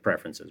ranking of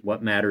preferences,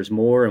 what matters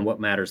more and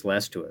what matters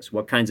less to us,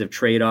 what kinds of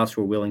trade-offs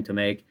we're willing to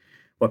make,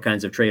 what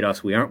kinds of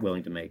trade-offs we aren't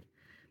willing to make.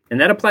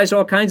 And that applies to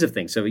all kinds of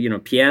things. So,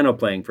 piano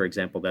playing, for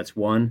example, that's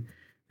one.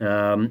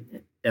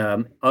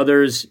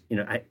 Others,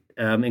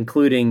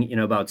 including,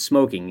 about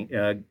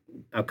smoking.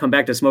 I'll come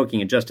back to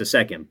smoking in just a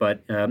second.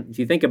 But if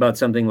you think about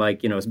something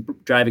like,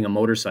 driving a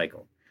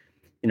motorcycle,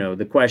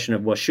 the question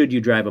of, well, should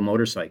you drive a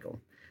motorcycle?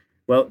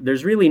 Well,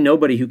 there's really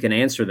nobody who can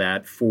answer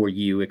that for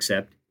you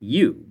except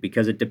you,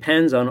 because it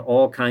depends on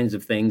all kinds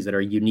of things that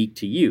are unique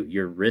to you,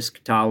 your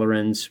risk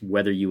tolerance,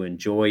 whether you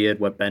enjoy it,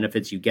 what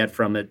benefits you get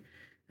from it,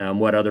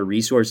 what other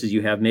resources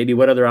you have, maybe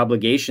what other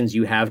obligations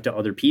you have to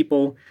other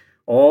people.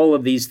 All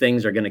of these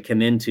things are going to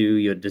come into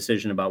your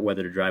decision about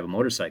whether to drive a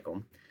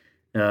motorcycle.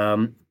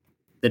 The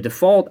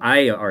default,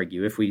 I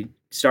argue, if we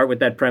start with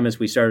that premise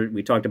we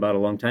talked about a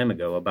long time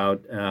ago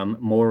about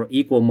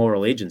equal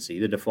moral agency,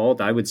 the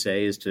default, I would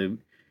say, is to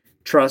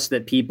trust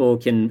that people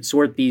can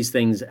sort these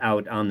things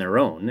out on their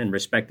own and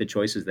respect the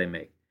choices they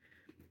make.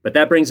 But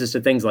that brings us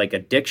to things like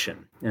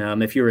addiction.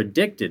 If you're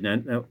addicted,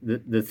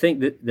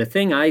 the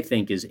thing I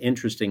think is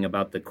interesting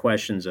about the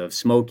questions of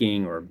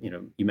smoking, or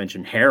you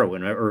mentioned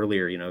heroin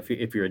earlier.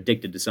 If you're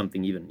addicted to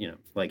something even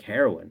like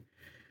heroin,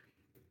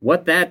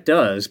 what that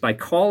does by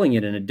calling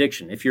it an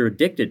addiction, if you're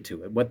addicted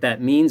to it, what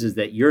that means is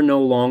that you're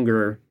no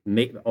longer,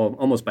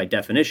 almost by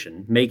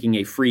definition, making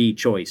a free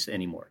choice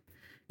anymore.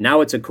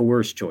 Now it's a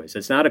coerced choice.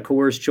 It's not a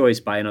coerced choice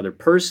by another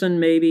person,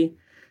 maybe.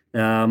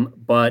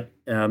 But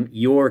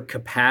your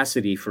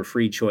capacity for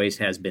free choice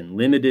has been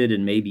limited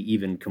and maybe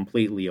even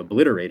completely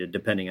obliterated,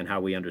 depending on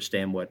how we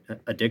understand what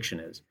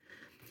addiction is.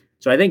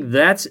 So I think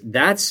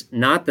that's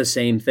not the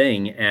same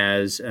thing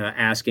as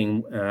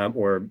asking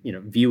or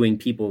viewing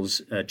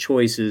people's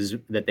choices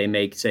that they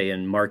make, say,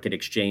 in market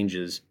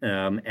exchanges,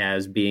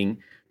 as being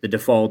the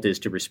default is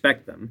to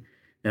respect them.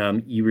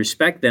 You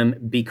respect them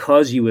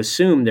because you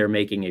assume they're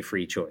making a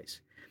free choice.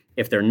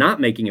 If they're not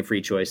making a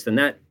free choice, then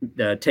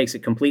that takes it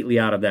completely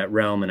out of that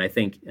realm, and I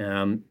think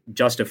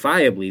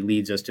justifiably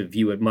leads us to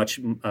view it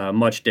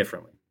much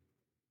differently.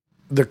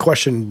 The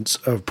questions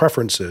of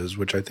preferences,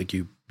 which I think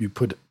you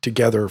put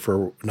together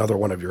for another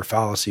one of your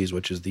fallacies,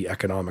 which is the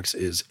economics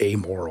is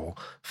amoral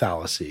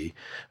fallacy,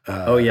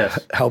 yes,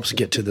 helps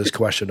get to this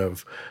question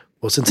of,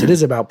 well, since it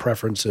is about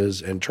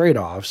preferences and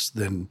trade-offs,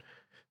 then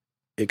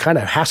it kind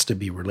of has to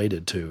be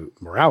related to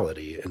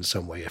morality in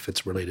some way if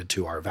it's related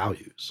to our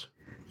values.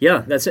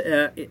 Yeah, that's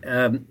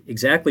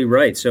exactly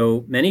right.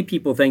 So many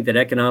people think that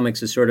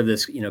economics is sort of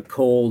this,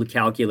 cold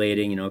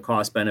calculating,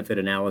 cost-benefit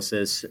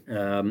analysis.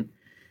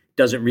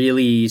 Doesn't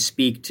really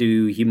speak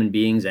to human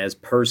beings as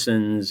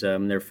persons,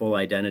 their full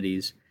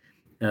identities.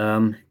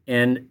 I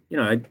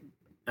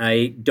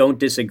don't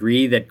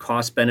disagree that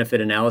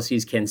cost-benefit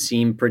analyses can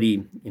seem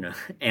pretty,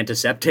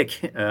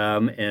 antiseptic,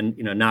 and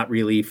not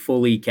really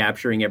fully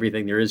capturing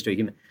everything there is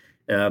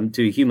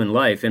to human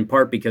life. In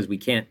part because we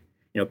can't.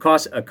 A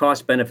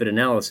cost-benefit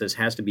analysis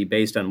has to be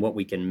based on what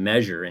we can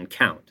measure and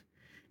count,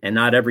 and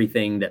not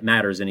everything that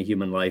matters in a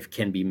human life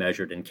can be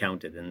measured and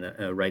counted in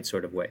the right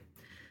sort of way.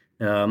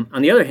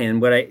 On the other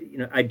hand, what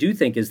I do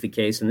think is the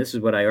case, and this is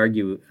what I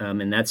argue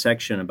in that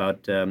section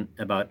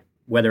about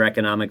whether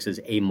economics is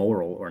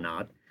amoral or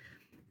not,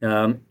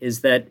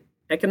 is that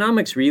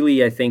economics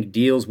really, I think,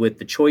 deals with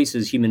the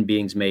choices human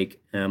beings make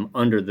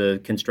under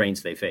the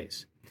constraints they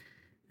face.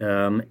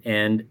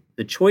 And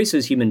the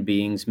choices human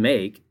beings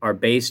make are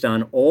based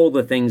on all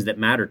the things that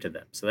matter to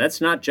them. So that's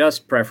not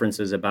just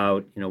preferences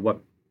about, what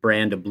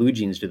brand of blue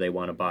jeans do they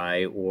want to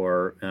buy,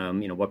 or,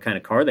 what kind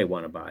of car they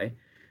want to buy,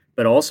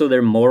 but also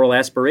their moral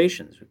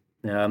aspirations.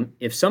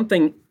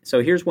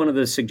 So here's one of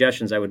the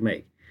suggestions I would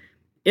make.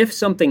 If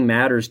something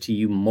matters to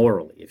you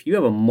morally, if you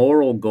have a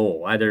moral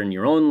goal, either in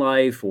your own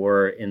life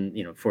or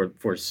in, for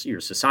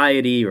your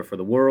society or for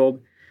the world,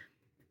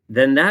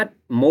 then that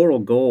moral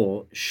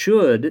goal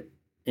should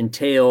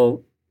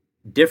entail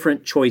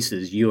different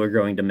choices you are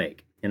going to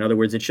make. In other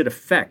words, it should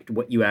affect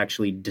what you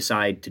actually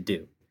decide to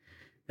do.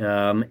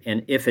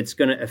 And if it's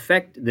going to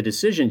affect the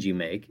decisions you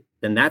make,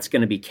 then that's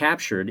going to be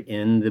captured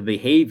in the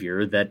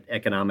behavior that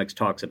economics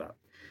talks about.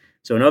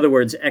 So in other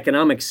words,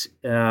 economics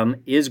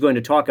is going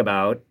to talk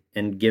about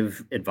and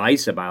give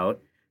advice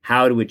about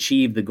how to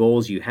achieve the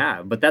goals you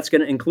have, but that's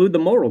going to include the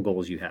moral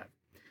goals you have.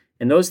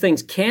 And those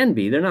things can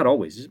be, they're not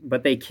always,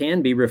 but they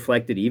can be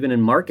reflected even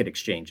in market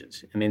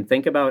exchanges. I mean,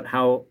 think about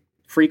how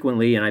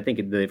frequently, and I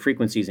think the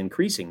frequency is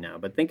increasing now,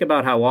 but think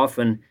about how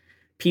often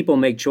people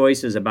make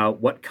choices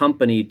about what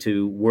company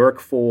to work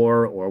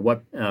for or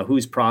what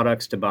whose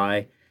products to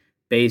buy,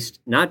 based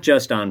not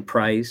just on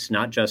price,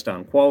 not just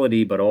on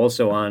quality, but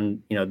also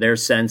on their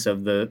sense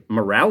of the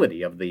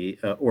morality of the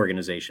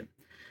organization.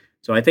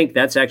 So I think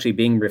that's actually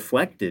being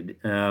reflected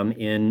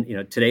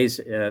in today's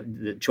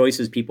the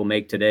choices people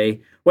make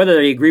today, whether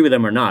they agree with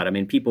them or not. I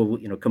mean, people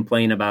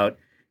complain about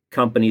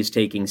companies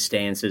taking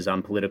stances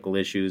on political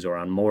issues or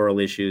on moral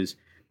issues.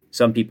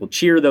 Some people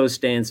cheer those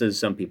stances,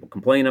 some people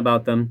complain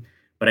about them.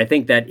 But I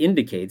think that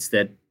indicates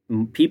that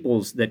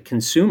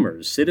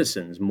consumers,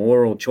 citizens,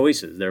 moral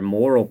choices, their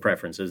moral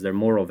preferences, their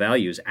moral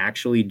values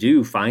actually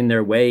do find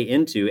their way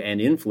into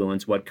and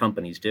influence what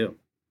companies do.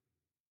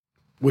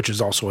 Which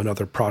is also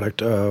another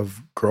product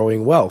of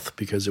growing wealth,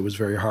 because it was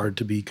very hard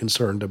to be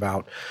concerned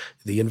about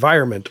the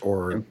environment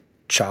or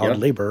child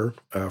labor,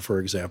 for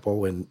example,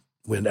 when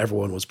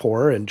everyone was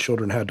poor and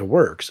children had to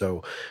work.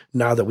 So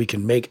now that we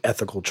can make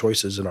ethical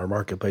choices in our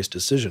marketplace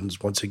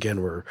decisions, once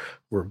again,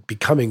 we're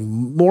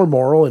becoming more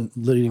moral and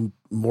leading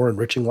more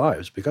enriching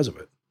lives because of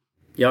it.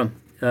 Yeah.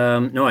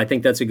 No, I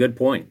think that's a good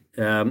point.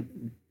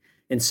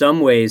 In some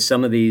ways,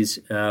 some of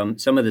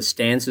the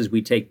stances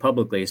we take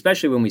publicly,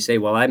 especially when we say,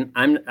 "Well,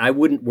 I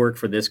wouldn't work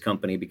for this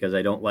company because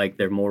I don't like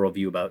their moral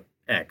view about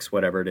X,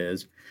 whatever it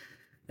is,"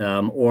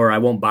 or "I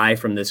won't buy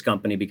from this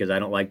company because I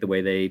don't like the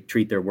way they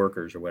treat their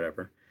workers," or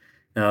whatever.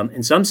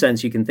 In some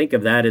sense, you can think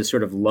of that as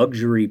sort of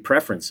luxury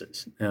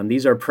preferences.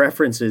 These are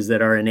preferences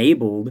that are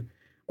enabled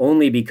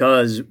only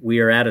because we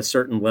are at a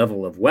certain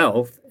level of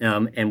wealth,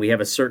 and we have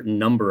a certain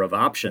number of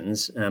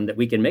options that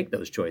we can make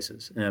those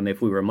choices.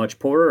 If we were much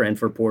poorer, and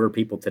for poorer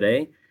people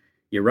today,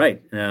 you're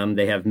right.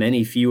 They have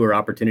many fewer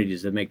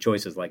opportunities to make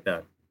choices like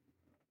that.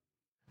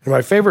 And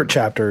my favorite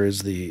chapter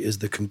is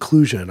the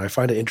conclusion. I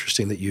find it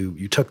interesting that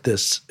you took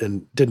this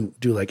and didn't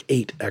do like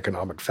 8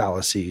 economic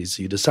fallacies.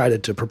 You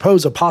decided to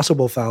propose a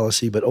possible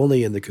fallacy, but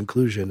only in the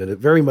conclusion. And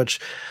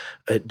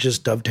it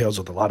just dovetails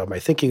with a lot of my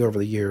thinking over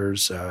the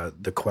years.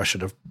 The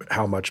question of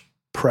how much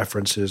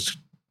preferences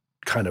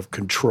kind of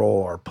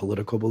control our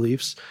political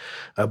beliefs.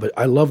 But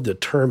I love the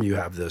term you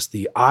have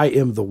the "I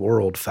am the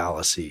world"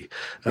 fallacy.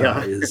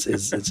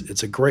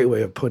 It's a great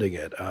way of putting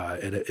it.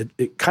 And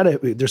it kind of,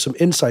 there's some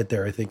insight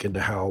there, I think, into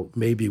how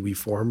maybe we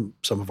form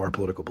some of our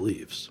political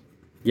beliefs.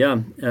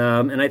 Yeah.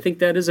 And I think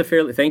that is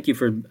thank you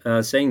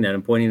for saying that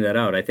and pointing that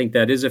out. I think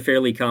that is a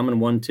fairly common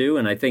one too.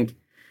 And I think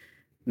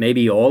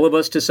maybe all of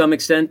us to some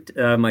extent,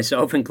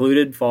 myself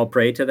included, fall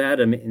prey to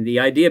that. I mean, the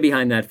idea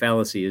behind that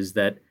fallacy is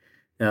that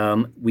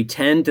we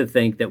tend to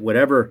think that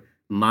whatever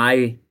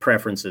my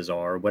preferences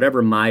are,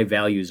 whatever my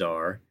values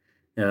are,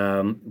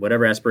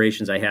 whatever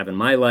aspirations I have in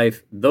my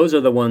life, those are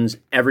the ones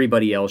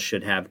everybody else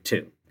should have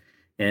too.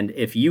 And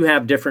if you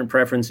have different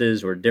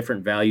preferences or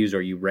different values,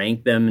 or you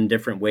rank them in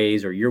different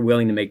ways, or you're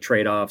willing to make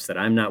trade-offs that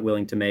I'm not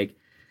willing to make,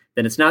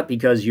 then it's not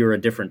because you're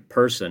a different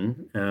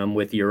person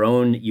with your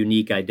own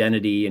unique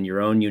identity and your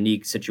own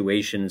unique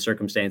situation and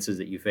circumstances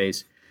that you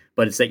face,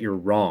 but it's that you're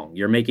wrong.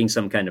 You're making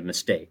some kind of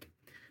mistake.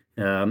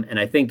 And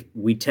I think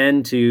we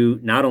tend to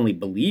not only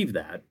believe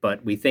that,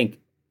 but we think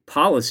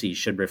policy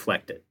should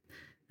reflect it.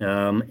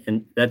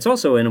 And that's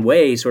also, in a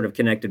way, sort of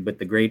connected with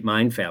the great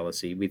mind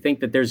fallacy. We think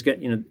that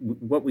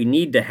what we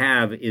need to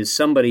have is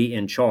somebody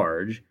in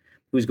charge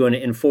who's going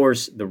to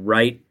enforce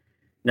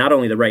not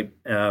only the right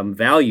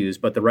values,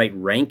 but the right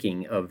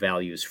ranking of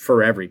values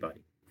for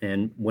everybody.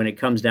 And when it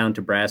comes down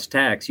to brass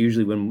tacks,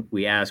 usually when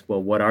we ask,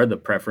 well, what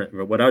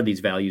are these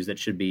values that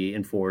should be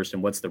enforced,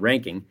 and what's the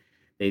ranking?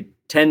 They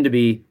tend to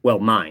be, well,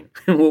 mine.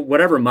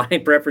 Whatever my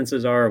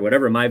preferences are,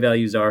 whatever my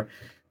values are,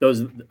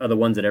 those are the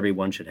ones that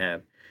everyone should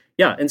have.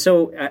 Yeah, and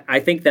so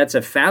I think that's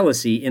a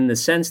fallacy in the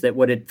sense that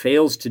what it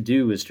fails to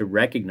do is to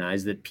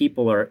recognize that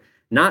people are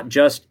not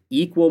just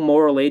equal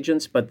moral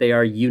agents, but they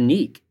are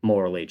unique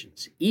moral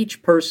agents.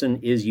 Each person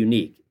is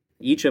unique.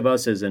 Each of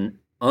us is an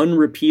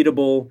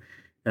unrepeatable,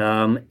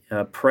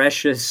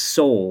 precious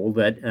soul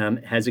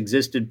that has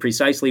existed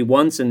precisely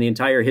once in the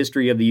entire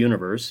history of the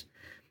universe.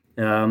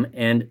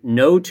 And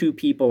no two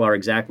people are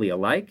exactly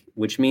alike,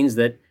 which means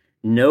that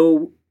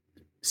no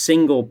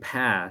single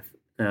path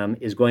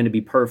is going to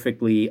be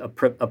perfectly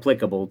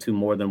applicable to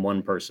more than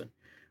one person.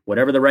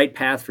 Whatever the right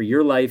path for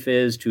your life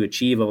is to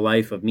achieve a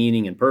life of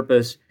meaning and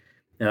purpose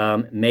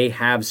may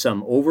have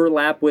some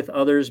overlap with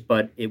others,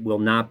 but it will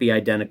not be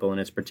identical in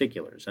its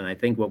particulars. And I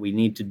think what we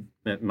need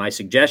to, my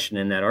suggestion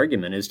in that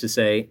argument is to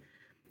say,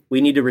 we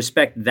need to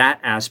respect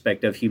that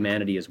aspect of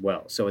humanity as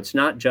well. So it's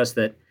not just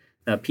that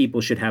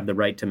people should have the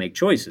right to make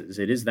choices.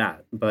 It is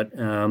that. But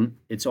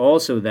it's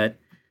also that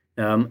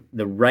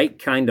the right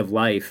kind of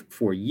life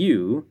for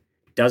you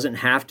doesn't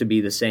have to be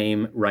the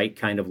same right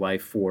kind of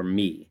life for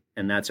me,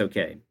 and that's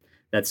okay.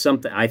 That's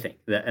something I think.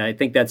 I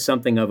think that's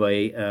something of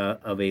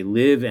a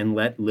live and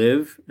let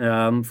live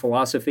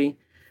philosophy,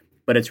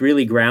 but it's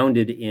really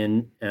grounded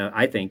in,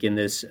 I think, in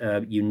this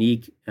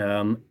unique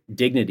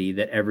dignity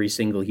that every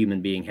single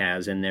human being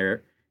has in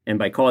there. And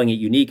by calling it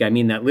unique, I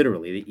mean that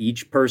literally.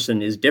 Each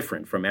person is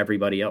different from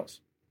everybody else.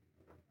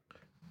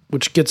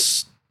 Which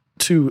gets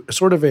to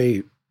sort of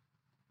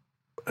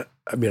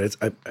I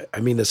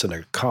mean this in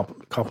a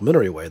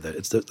complimentary way, that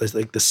it's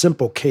like the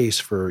simple case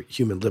for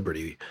human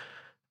liberty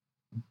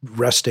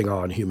resting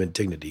on human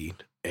dignity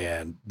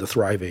and the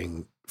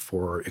thriving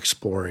for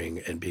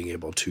exploring and being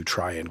able to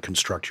try and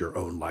construct your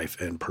own life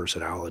and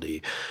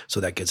personality. So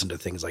that gets into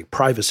things like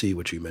privacy,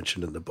 which you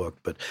mentioned in the book.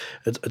 But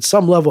at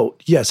some level,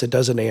 yes, it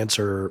doesn't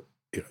answer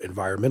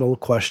environmental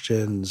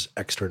questions,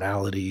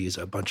 externalities,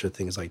 a bunch of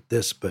things like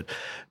this. But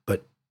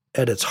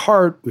at its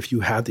heart, if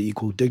you have the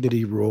equal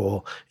dignity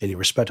rule and you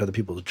respect other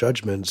people's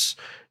judgments,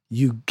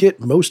 you get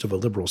most of a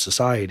liberal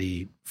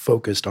society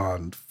focused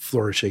on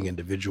flourishing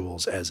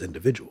individuals as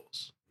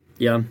individuals.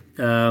 Yeah,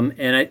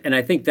 and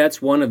I think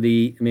that's one of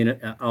the. I mean,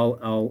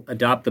 I'll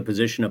adopt the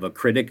position of a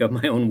critic of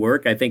my own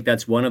work. I think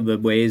that's one of the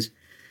ways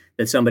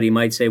that somebody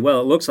might say,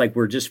 well, it looks like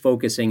we're just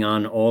focusing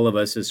on all of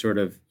us as sort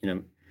of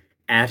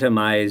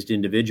atomized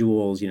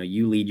individuals.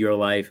 You lead your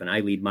life and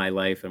I lead my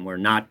life, and we're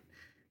not.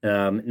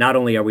 Not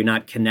only are we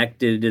not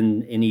connected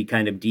in any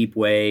kind of deep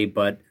way,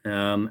 but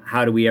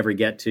how do we ever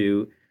get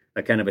to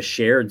a kind of a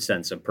shared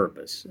sense of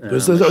purpose?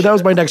 That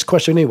was my next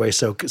question anyway.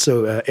 So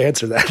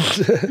answer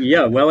that.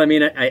 Yeah, well, I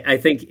mean, I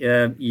think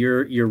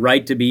you're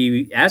right to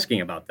be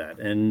asking about that,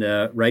 and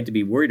right to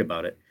be worried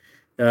about it.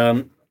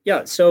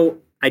 Yeah, so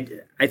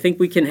I think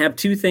we can have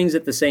two things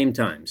at the same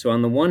time. So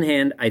on the one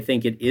hand, I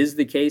think it is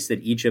the case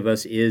that each of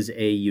us is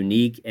a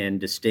unique and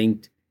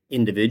distinct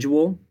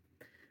individual.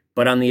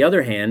 But on the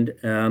other hand,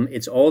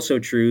 it's also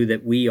true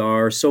that we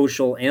are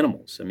social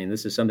animals. I mean,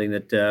 this is something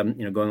that,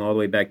 going all the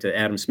way back to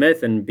Adam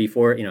Smith and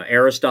before,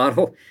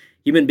 Aristotle,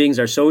 human beings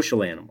are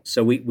social animals.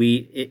 So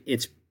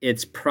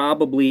it's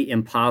probably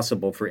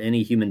impossible for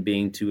any human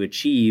being to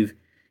achieve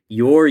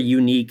your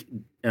unique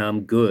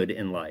good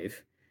in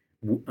life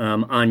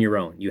on your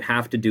own. You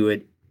have to do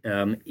it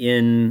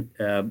in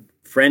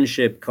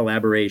friendship,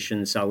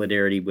 collaboration,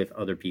 solidarity with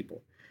other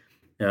people.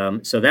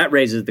 So that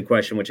raises the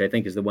question, which I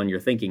think is the one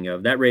you're thinking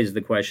of. That raises the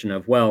question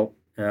of, well,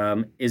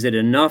 is it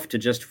enough to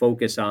just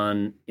focus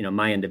on,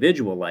 my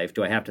individual life?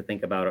 Do I have to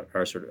think about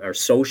our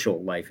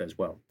social life as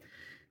well?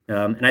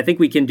 And I think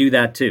we can do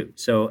that too.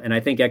 So, and I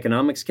think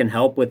economics can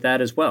help with that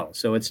as well.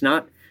 So it's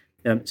not.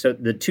 So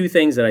the two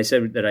things that I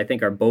said that I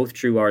think are both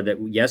true are that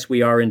yes,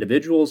 we are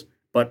individuals,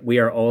 but we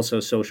are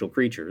also social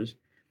creatures.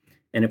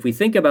 And if we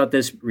think about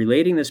this,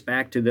 relating this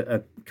back to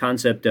the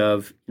concept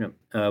of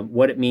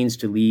what it means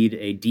to lead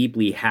a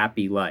deeply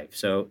happy life,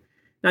 so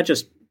not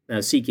just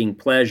seeking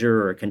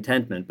pleasure or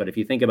contentment, but if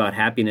you think about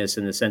happiness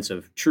in the sense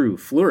of true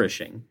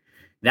flourishing,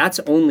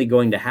 that's only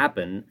going to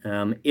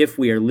happen if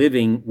we are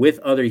living with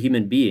other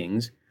human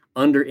beings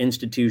under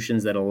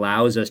institutions that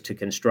allows us to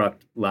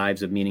construct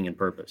lives of meaning and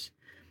purpose.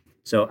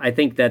 So I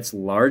think that's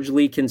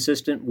largely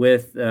consistent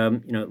with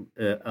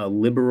a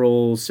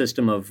liberal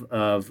system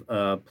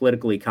of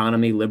political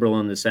economy, liberal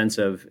in the sense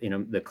of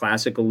the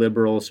classical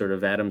liberal, sort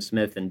of Adam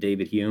Smith and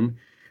David Hume,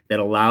 that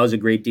allows a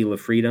great deal of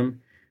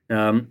freedom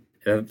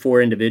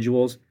for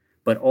individuals,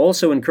 but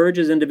also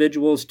encourages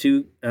individuals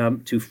to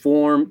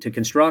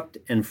construct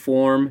and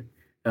form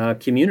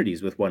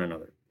communities with one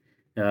another.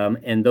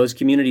 And those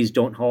communities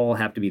don't all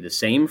have to be the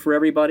same for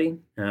everybody.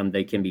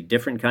 They can be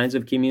different kinds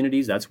of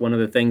communities. That's one of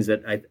the things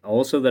that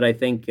I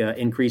think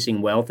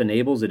increasing wealth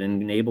enables. It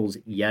enables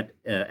yet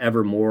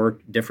ever more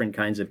different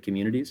kinds of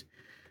communities.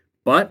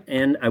 But,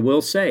 and I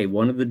will say,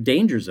 one of the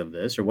dangers of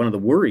this, or one of the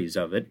worries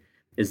of it,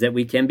 is that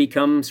we can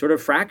become sort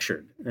of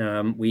fractured.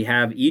 We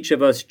have, each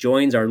of us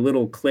joins our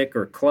little clique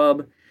or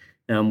club.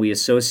 We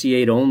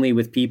associate only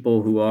with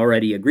people who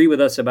already agree with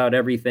us about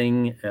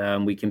everything.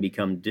 We can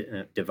become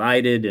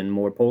divided and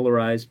more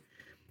polarized.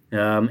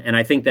 And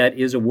I think that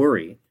is a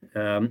worry.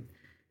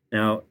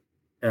 Now,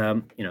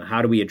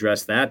 how do we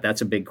address that?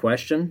 That's a big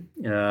question.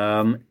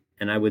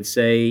 And I would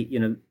say,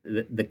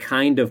 the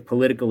kind of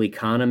political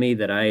economy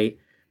that I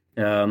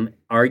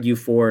argue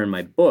for in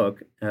my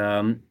book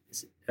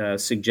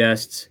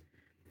suggests,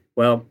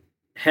 well,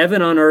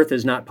 heaven on earth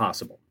is not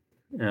possible.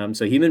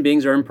 So human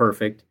beings are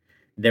imperfect.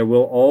 There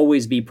will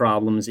always be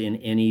problems in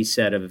any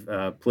set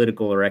of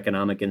political or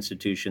economic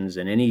institutions.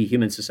 In any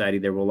human society,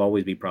 there will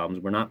always be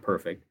problems. We're not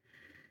perfect.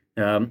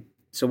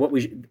 So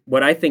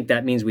what I think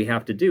that means we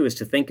have to do is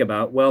to think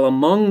about, well,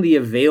 among the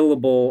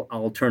available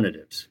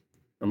alternatives,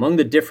 among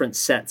the different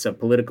sets of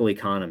political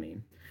economy,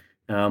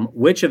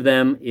 which of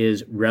them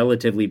is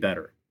relatively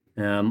better?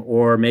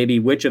 Or maybe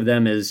which of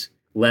them is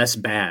less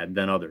bad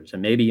than others?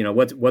 And maybe,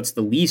 what's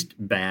the least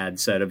bad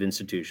set of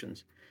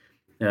institutions?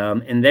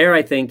 And there,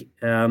 I think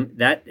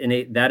that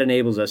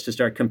enables us to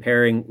start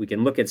comparing. We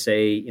can look at,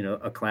 say,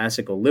 a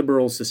classical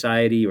liberal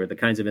society or the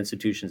kinds of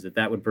institutions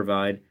that would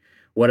provide.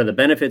 What are the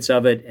benefits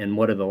of it, and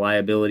what are the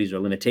liabilities or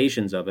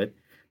limitations of it,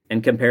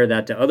 and compare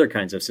that to other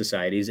kinds of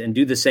societies and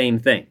do the same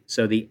thing.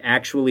 So the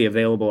actually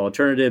available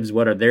alternatives,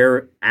 what are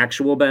their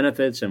actual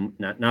benefits, and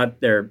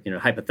not their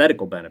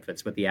hypothetical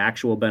benefits, but the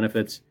actual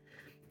benefits,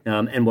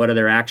 and what are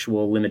their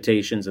actual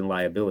limitations and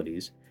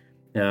liabilities.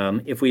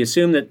 If we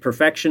assume that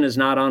perfection is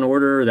not on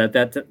order,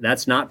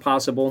 that's not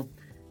possible,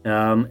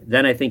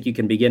 then I think you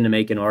can begin to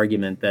make an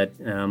argument that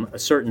a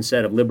certain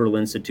set of liberal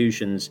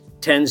institutions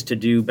tends to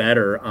do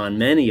better on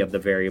many of the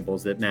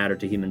variables that matter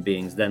to human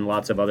beings than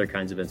lots of other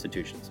kinds of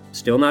institutions.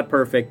 Still not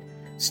perfect,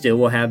 still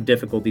will have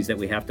difficulties that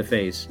we have to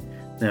face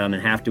and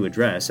have to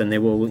address, and they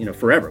will,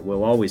 forever,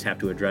 we'll always have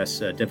to address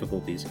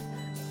difficulties.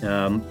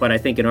 But I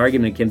think an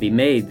argument can be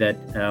made that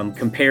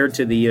compared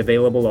to the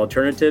available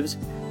alternatives,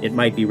 it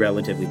might be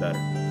relatively better.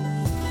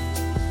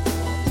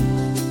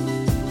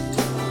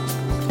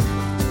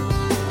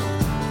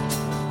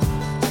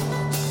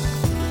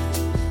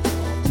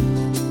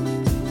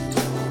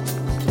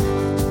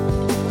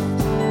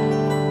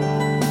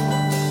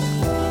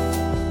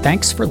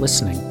 Thanks for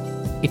listening.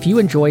 If you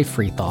enjoy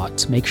Free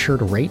Thoughts, make sure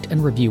to rate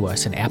and review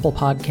us in Apple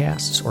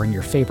Podcasts or in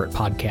your favorite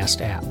podcast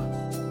app.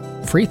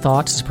 Free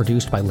Thoughts is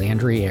produced by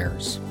Landry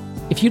Ayres.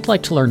 If you'd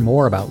like to learn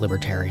more about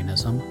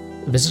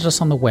libertarianism, visit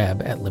us on the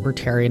web at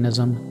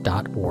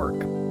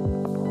libertarianism.org.